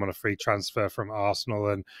 joined them on a free transfer from Arsenal,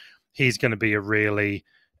 and he's going to be a really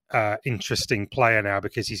interesting player now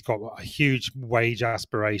because he's got huge wage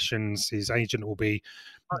aspirations. His agent will be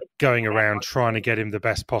going around trying to get him the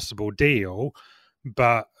best possible deal.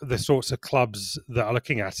 But the sorts of clubs that are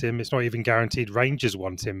looking at him, it's not even guaranteed Rangers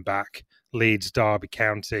want him back. Leeds, Derby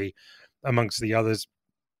County, amongst the others.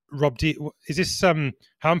 Rob, is this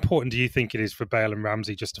how important do you think it is for Bale and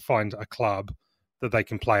Ramsey just to find a club that they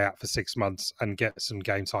can play at for 6 months and get some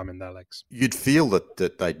game time in their legs? You'd feel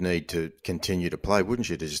that they'd need to continue to play, wouldn't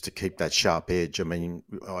you, just to keep that sharp edge? I mean,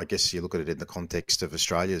 I guess you look at it in the context of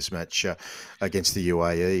Australia's match against the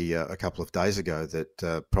UAE a couple of days ago,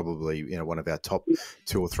 that probably one of our top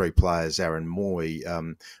 2 or 3 players, Aaron Moy,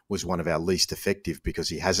 was one of our least effective because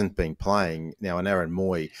he hasn't been playing. Now, and Aaron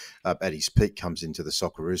Moy, at his peak, comes into the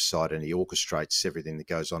Socceroos side and he orchestrates everything that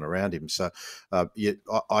goes on around him. So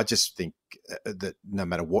I just think that no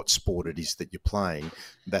matter what sport it is that you're playing,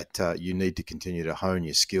 that you need to continue to hone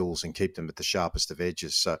your skills and keep them at the sharpest of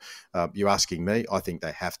edges. So you're asking me, I think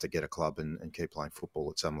they have to get a club and keep playing football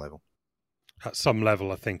at some level. At some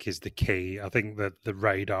level, I think, is the key. I think that the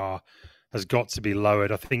radar has got to be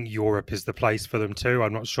lowered. I think Europe is the place for them too.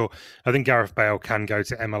 I'm not sure. I think Gareth Bale can go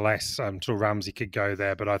to MLS. I'm sure Ramsey could go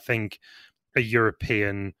there, but I think a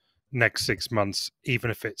European next 6 months, even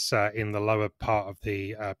if it's in the lower part of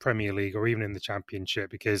the Premier League or even in the Championship,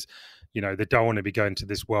 because, they don't want to be going to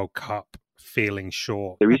this World Cup feeling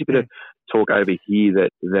short. There is a bit of talk over here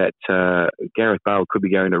that Gareth Bale could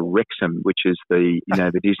be going to Wrexham, which is the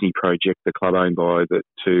Disney project, the club owned by the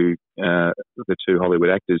two Hollywood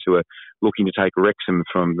actors who are looking to take Wrexham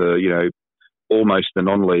from the almost the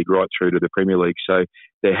non-league right through to the Premier League. So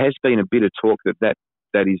there has been a bit of talk that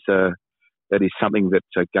is something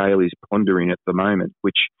that Gale is pondering at the moment,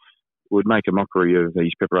 which would make a mockery of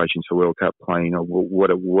these preparations for World Cup playing, or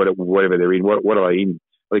whatever they're in. What are they in?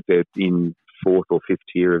 I think they're in 4th or 5th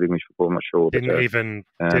tier of English football. I'm not sure. Didn't even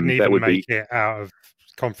make it out of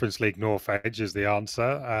Conference League North Edge is the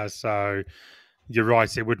answer. So you're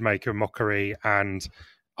right, it would make a mockery. And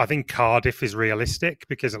I think Cardiff is realistic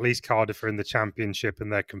because at least Cardiff are in the Championship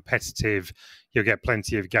and they're competitive. You'll get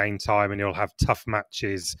plenty of game time and you'll have tough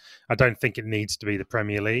matches. I don't think it needs to be the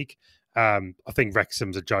Premier League. I think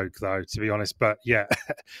Wrexham's a joke, though, to be honest. But yeah,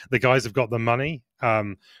 the guys have got the money.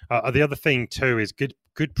 The other thing too is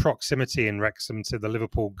good proximity in Wrexham to the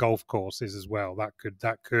Liverpool golf courses as well. That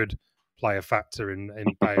could play a factor in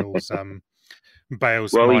Bale's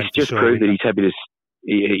Bale's. Well, he's just proved that he's happy to.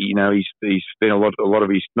 He's spent a lot of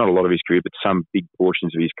his, not a lot of his career, but some big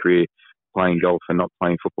portions of his career playing golf and not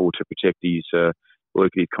playing football to protect his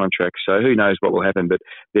lucrative contract. So who knows what will happen? But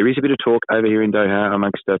there is a bit of talk over here in Doha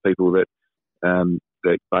amongst people that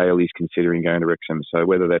Bale is considering going to Wrexham. So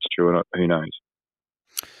whether that's true or not, who knows?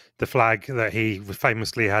 The flag that he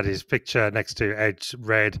famously had his picture next to Edge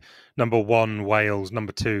read number 1 Wales,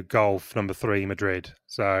 number 2 golf, number 3 Madrid.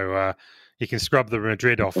 So he can scrub the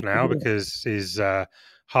Madrid off now because his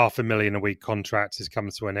 $500,000 a week contract has come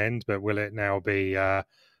to an end. But will it now be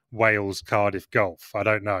Wales, Cardiff, golf? I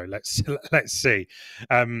don't know. Let's see.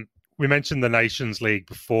 We mentioned the Nations League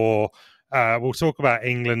before. We'll talk about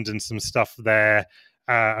England and some stuff there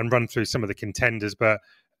and run through some of the contenders. But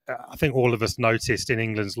I think all of us noticed in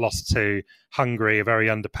England's loss to Hungary, a very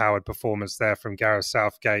underpowered performance there from Gareth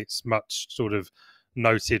Southgate's much sort of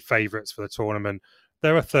noted favourites for the tournament.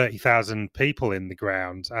 There were 30,000 people in the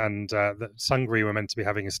ground, and Hungary were meant to be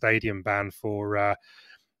having a stadium ban for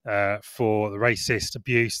the racist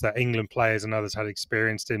abuse that England players and others had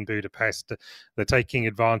experienced in Budapest. They're taking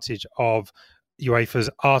advantage of UEFA's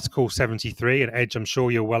Article 73, and Edge, I'm sure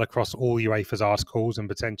you're well across all UEFA's articles, and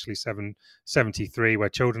potentially 73, where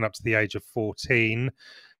children up to the age of 14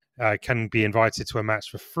 can be invited to a match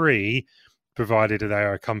for free, provided they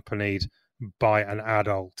are accompanied by an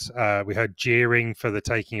adult. We heard jeering for the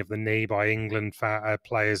taking of the knee by England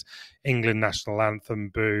players. England national anthem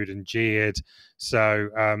booed and jeered. So,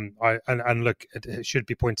 look, it should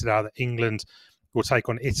be pointed out that England will take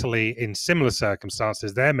on Italy in similar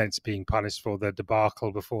circumstances. They're meant to be punished for the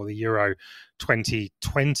debacle before the Euro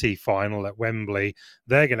 2020 final at Wembley.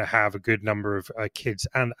 They're going to have a good number of kids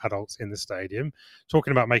and adults in the stadium.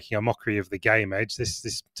 Talking about making a mockery of the game, Edge, this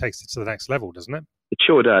takes it to the next level, doesn't it? It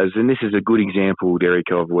sure does, and this is a good example,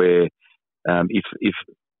 Derek, of where if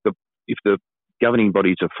the governing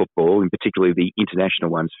bodies of football, and particularly the international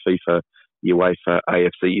ones, FIFA, UEFA,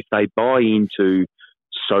 AFC, if they buy into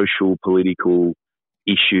social, political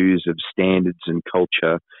issues of standards and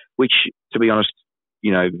culture, which, to be honest,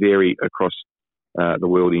 vary across the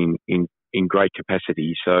world in great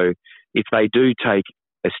capacity. So if they do take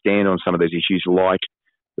a stand on some of those issues, like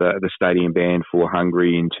the stadium ban for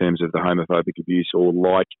Hungary in terms of the homophobic abuse, or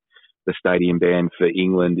like the stadium ban for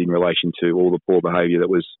England in relation to all the poor behaviour that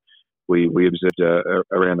we observed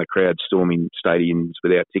around the crowd storming stadiums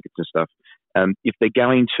without tickets and stuff. If they're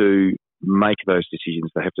going to make those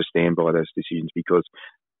decisions, they have to stand by those decisions, because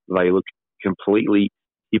they look completely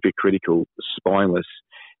hypocritical, spineless.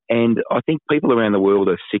 And I think people around the world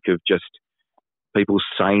are sick of just people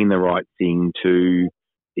saying the right thing to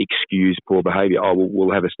excuse poor behaviour. Oh,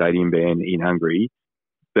 we'll have a stadium ban in Hungary,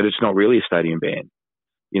 but it's not really a stadium ban.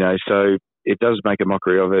 So it does make a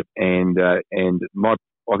mockery of it. And I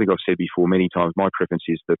think I've said before many times, my preference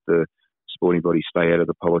is that the sporting bodies stay out of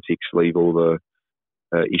the politics, leave all the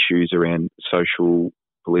issues around social,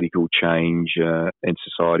 political change and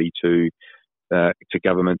society to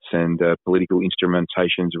governments and political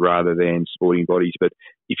instrumentations rather than sporting bodies. But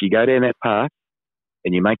if you go down that path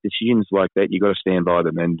and you make decisions like that, you've got to stand by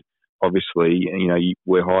them. And obviously,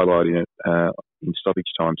 we're highlighting it in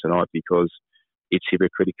stoppage time tonight because it's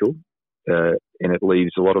hypocritical, and it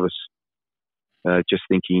leaves a lot of us just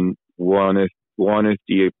thinking, why on earth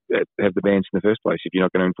do you have the bans in the first place if you're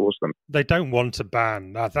not going to enforce them? They don't want to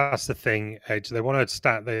ban. That's the thing, Edge. They want to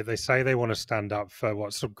stand. They say they want to stand up for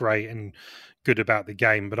what's so great and good about the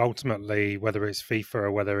game, but ultimately, whether it's FIFA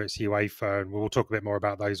or whether it's UEFA, and we'll talk a bit more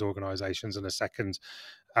about those organisations in a second.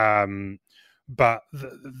 But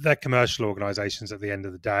they're commercial organisations at the end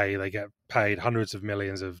of the day. They get paid hundreds of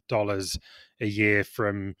millions of dollars a year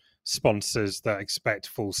from sponsors that expect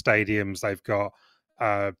full stadiums. They've got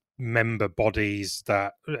member bodies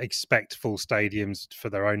that expect full stadiums for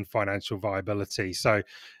their own financial viability. So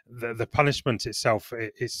the punishment itself,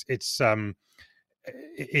 it's the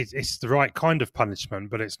right kind of punishment,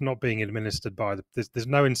 but it's not being administered by there's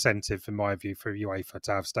no incentive, in my view, for UEFA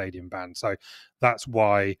to have stadium bans. So that's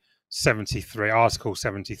why Article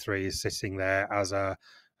 73 is sitting there as a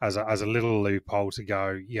little loophole to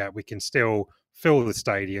go, yeah, we can still fill the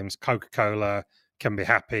stadiums. Coca-Cola can be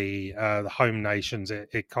happy. The home nations,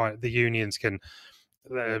 the unions can,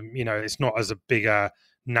 it's not as a bigger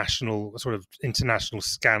national sort of international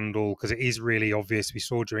scandal, because it is really obvious. We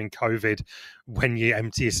saw during COVID, when you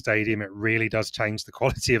empty a stadium, it really does change the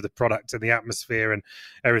quality of the product and the atmosphere and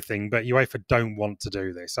everything. But UEFA don't want to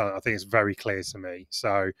do this. I think it's very clear to me.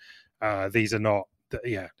 So these are not,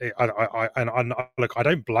 look, I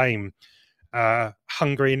don't blame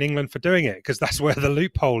Hungary and England for doing it, because that's where the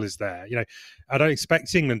loophole is there. I don't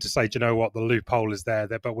expect England to say, do you know what, the loophole is there,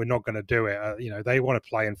 but we're not going to do it. They want to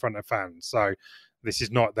play in front of fans, so this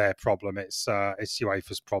is not their problem. It's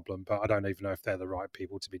UEFA's problem, but I don't even know if they're the right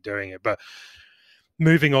people to be doing it. But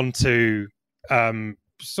moving on to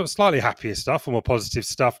sort of slightly happier stuff or more positive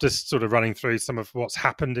stuff, just sort of running through some of what's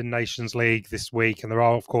happened in Nations League this week, and there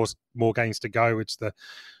are, of course, more games to go, which the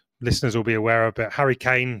listeners will be aware of. But Harry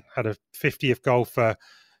Kane had a 50th goal for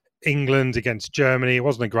England against Germany. It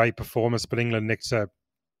wasn't a great performance, but England nicked a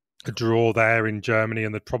draw there in Germany,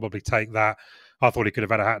 and they'd probably take that. I thought he could have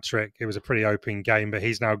had a hat-trick. It was a pretty open game, but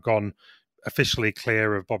he's now gone officially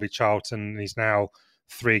clear of Bobby Charlton. He's now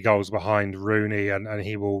 3 goals behind Rooney, and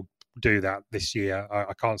he will do that this year.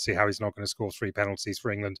 I can't see how he's not going to score 3 penalties for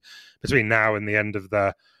England between now and the end of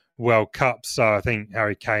the World Cup. So I think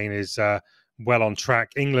Harry Kane is well on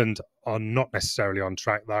track. England are not necessarily on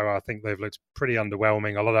track, though. I think they've looked pretty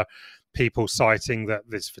underwhelming. A lot of people citing that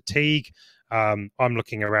there's fatigue. I'm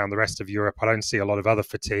looking around the rest of Europe. I don't see a lot of other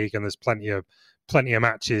fatigue, and there's plenty of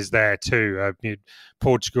matches there too.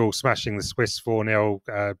 Portugal smashing the Swiss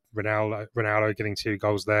 4-0. Ronaldo getting 2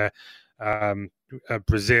 goals there.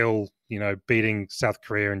 Brazil, beating South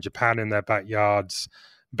Korea and Japan in their backyards.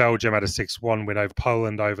 Belgium had a 6-1 win over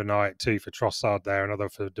Poland overnight. 2 for Trossard there, another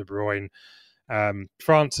for De Bruyne.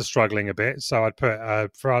 France are struggling a bit, so I'd put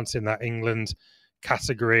France in that England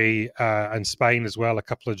category, and Spain as well. A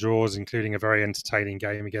couple of draws, including a very entertaining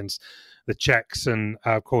game against the Czechs. And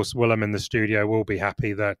of course, Willem in the studio will be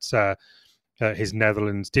happy that his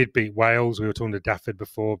Netherlands did beat Wales. We were talking to Daffyd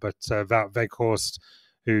before, but Wout Weghorst,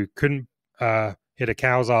 who couldn't hit a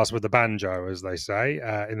cow's ass with the banjo, as they say,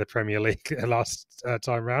 in the Premier League last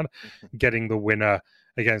time round, getting the winner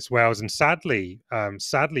against Wales. And sadly,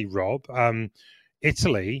 Rob,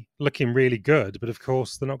 Italy looking really good, but of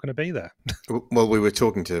course they're not going to be there. Well, we were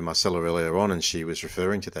talking to Marcella earlier on, and she was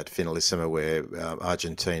referring to that finalissima where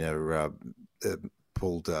Argentina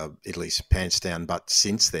pulled Italy's pants down. But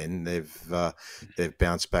since then, they've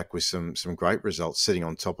bounced back with some great results, sitting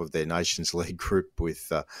on top of their Nations League group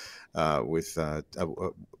with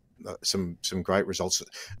some great results.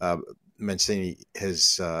 Mancini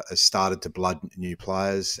has started to blood new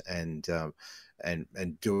players and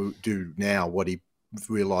do now what he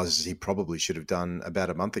realises he probably should have done about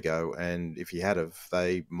a month ago. And if he had have,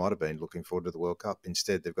 they might have been looking forward to the World Cup.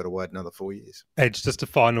 Instead, they've got to wait another 4 years. Edge, just a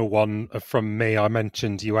final one from me. I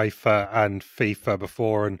mentioned UEFA and FIFA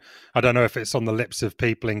before, and I don't know if it's on the lips of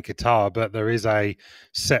people in Qatar, but there is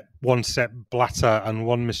one Sepp Blatter and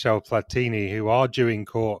one Michel Platini who are due in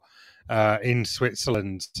court in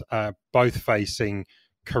Switzerland, both facing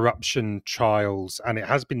corruption trials, and it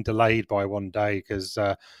has been delayed by 1 day because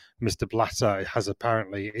Mr. Blatter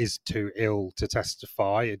is too ill to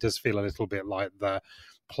testify. It does feel a little bit like the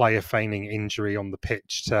player feigning injury on the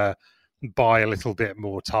pitch to buy a little bit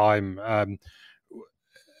more time.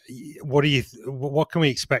 What can we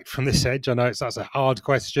expect from this, Edge? I know that's a hard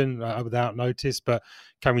question without notice, but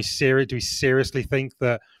do we seriously think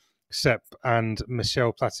that Sepp and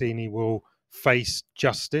Michel Platini will face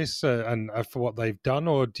justice and for what they've done,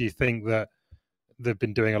 or do you think that they've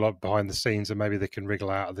been doing a lot behind the scenes and maybe they can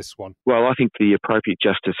wriggle out of this one? Well, I think the appropriate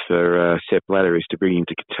justice for Sepp Blatter is to bring him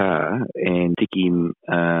to Qatar and stick him,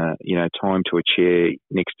 time to a chair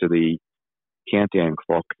next to the countdown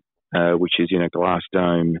clock, which is in a glass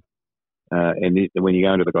dome. And when you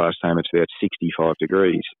go into the glass dome, it's about 65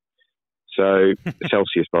 degrees. So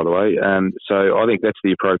Celsius, by the way. So I think that's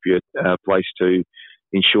the appropriate place to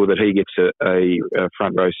ensure that he gets a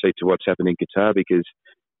front row seat to what's happened in Qatar, because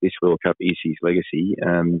this World Cup is his legacy.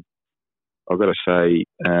 I've got to say,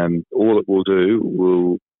 all it will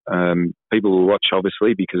do people will watch,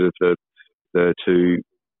 obviously, because of the two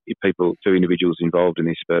individuals involved in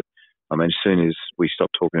this. But I mean, as soon as we stop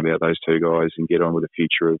talking about those two guys and get on with the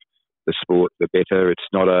future of the sport, the better.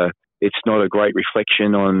 It's not a great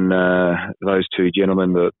reflection on those two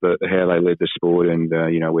gentlemen, how they led the sport, and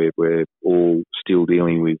we're all still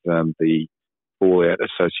dealing with the fallout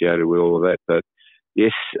associated with all of that. But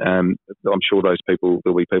yes, I'm sure there'll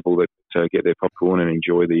be people that get their popcorn and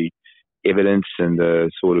enjoy the evidence and the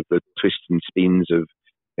sort of the twists and spins of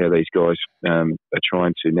how these guys are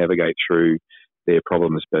trying to navigate through their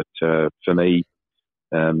problems. But for me,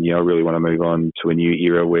 I really want to move on to a new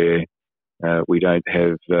era where we don't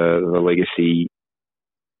have the legacy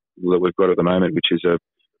that we've got at the moment, which is a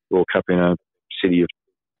World Cup in a city of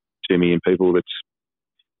 2 million people that's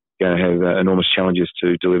going to have enormous challenges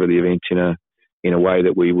to deliver the event in a way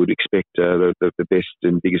that we would expect the best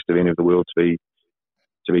and biggest event of the world to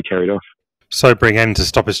be carried off. So bring end to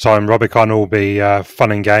stoppage time, Rob. It can't all be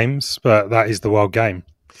fun and games, but that is the world game.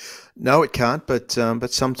 No, it can't. But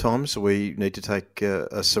sometimes we need to take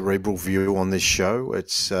a cerebral view on this show.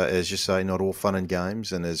 It's as you say, not all fun and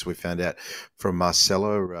games. And as we found out from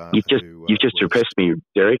Marcelo, you've just depressed me,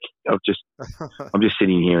 Derek. I'm just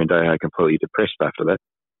sitting here in Doha completely depressed after that.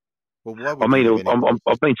 Well,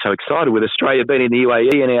 I've been so excited with Australia being in the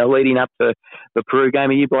UAE and now leading up to the Peru game,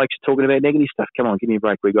 and you blokes are talking about negative stuff. Come on, give me a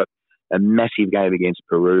break. We've got a massive game against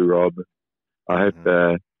Peru, Rob. I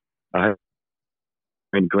hope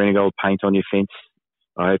green and gold paint on your fence.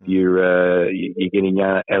 I hope you're getting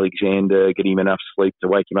Alexander, getting him enough sleep to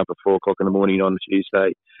wake him up at 4 o'clock in the morning on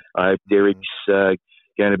Tuesday. I hope Derek's going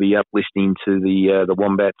to be up listening to the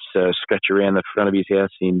Wombats scratch around the front of his house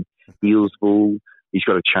in Healesville. He's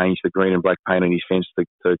got to change the green and black paint on his fence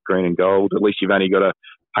to green and gold. At least you've only got to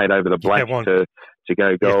paint over the black to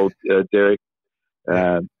go gold, Derek.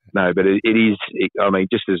 No, but it is. I mean,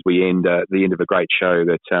 just as we end the end of a great show,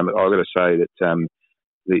 that I've got to say that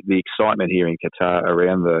the excitement here in Qatar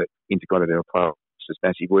around the Intercontinental Playoffs is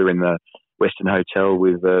massive. We're in the Western Hotel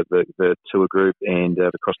with the tour group, and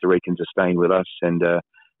the Costa Ricans are staying with us, and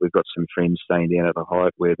we've got some friends staying down at the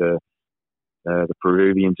Hyatt where the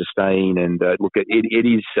Peruvians are staying. And look, it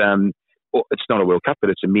is. It's not a World Cup, but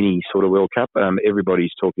it's a mini sort of World Cup.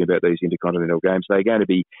 Everybody's talking about these Intercontinental games. They're going to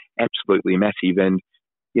be absolutely massive, and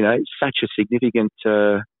such a significant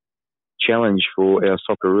challenge for our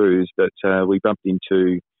Socceroos. But we bumped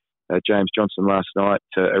into James Johnson last night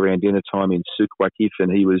around dinner time in Souk Waqif,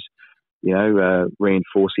 and he was,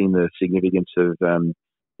 reinforcing the significance of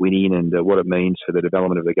winning and what it means for the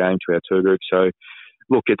development of the game to our tour group. So,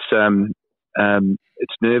 look, it's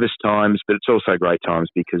nervous times, but it's also great times,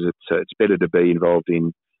 because it's better to be involved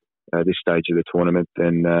in this stage of the tournament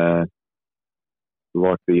than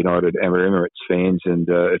like the United Arab Emirates fans and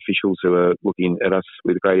officials who are looking at us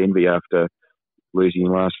with great envy after losing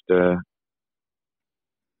last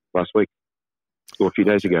week or a few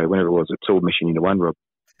days ago, whenever it was. It's all mission into one, Rob.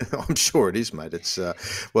 I'm sure it is, mate. It's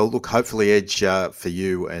well, look. Hopefully, Edge, for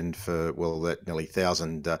you and for that nearly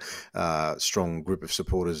 1,000 strong group of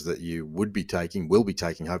supporters that you will be taking.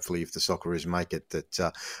 Hopefully, if the Socceroos make it,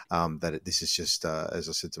 this is just, as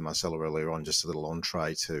I said to Marcelo earlier on, just a little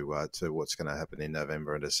entree to what's going to happen in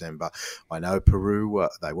November and December. I know Peru,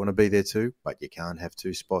 they want to be there too, but you can't have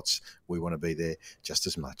two spots. We want to be there just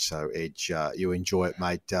as much. So, Edge, you enjoy it,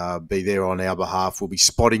 mate. Be there on our behalf. We'll be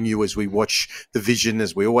spotting you as we watch the vision,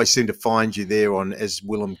 as we always seem to find you there on, as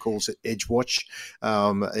Willem calls it, Edge Watch,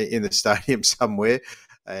 in the stadium somewhere.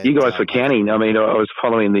 And, you guys were counting. I mean, I was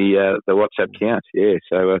following the WhatsApp count. Yeah.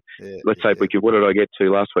 So let's hope we could. What did I get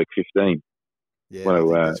to last week? 15. Yeah, want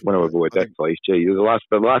to avoid that, please. Gee,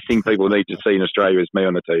 the last thing people need to see in Australia is me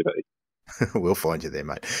on the TV. We'll find you there,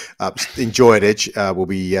 mate. Enjoy it, Edge. We'll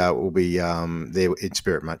be there in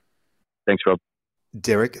spirit, mate. Thanks, Rob.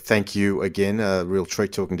 Derek, thank you again. A real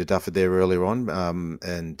treat talking to Dufford there earlier on.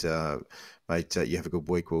 Mate, you have a good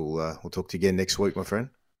week. We'll talk to you again next week, my friend.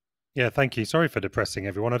 Yeah, thank you. Sorry for depressing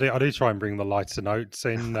everyone. I do try and bring the lighter notes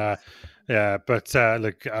in. Look,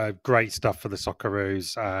 great stuff for the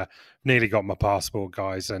Socceroos. Nearly got my passport,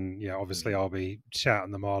 guys, and obviously I'll be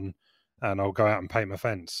shouting them on. And I'll go out and paint my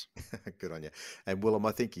fence. Good on you. And Willem,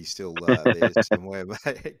 I think he's still there somewhere.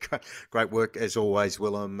 Great work as always,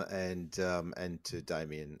 Willem, and to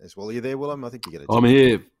Damien as well. Are you there, Willem? I think you're going to. I'm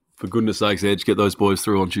here. For goodness sakes, Edge, get those boys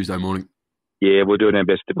through on Tuesday morning. Yeah, we'll do our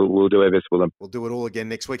best. We'll do our best, Willem. We'll do it all again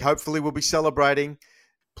next week. Hopefully, we'll be celebrating.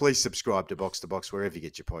 Please subscribe to Box wherever you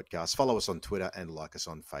get your podcasts. Follow us on Twitter and like us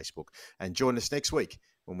on Facebook. And join us next week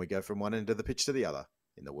when we go from one end of the pitch to the other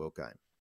in the World Game.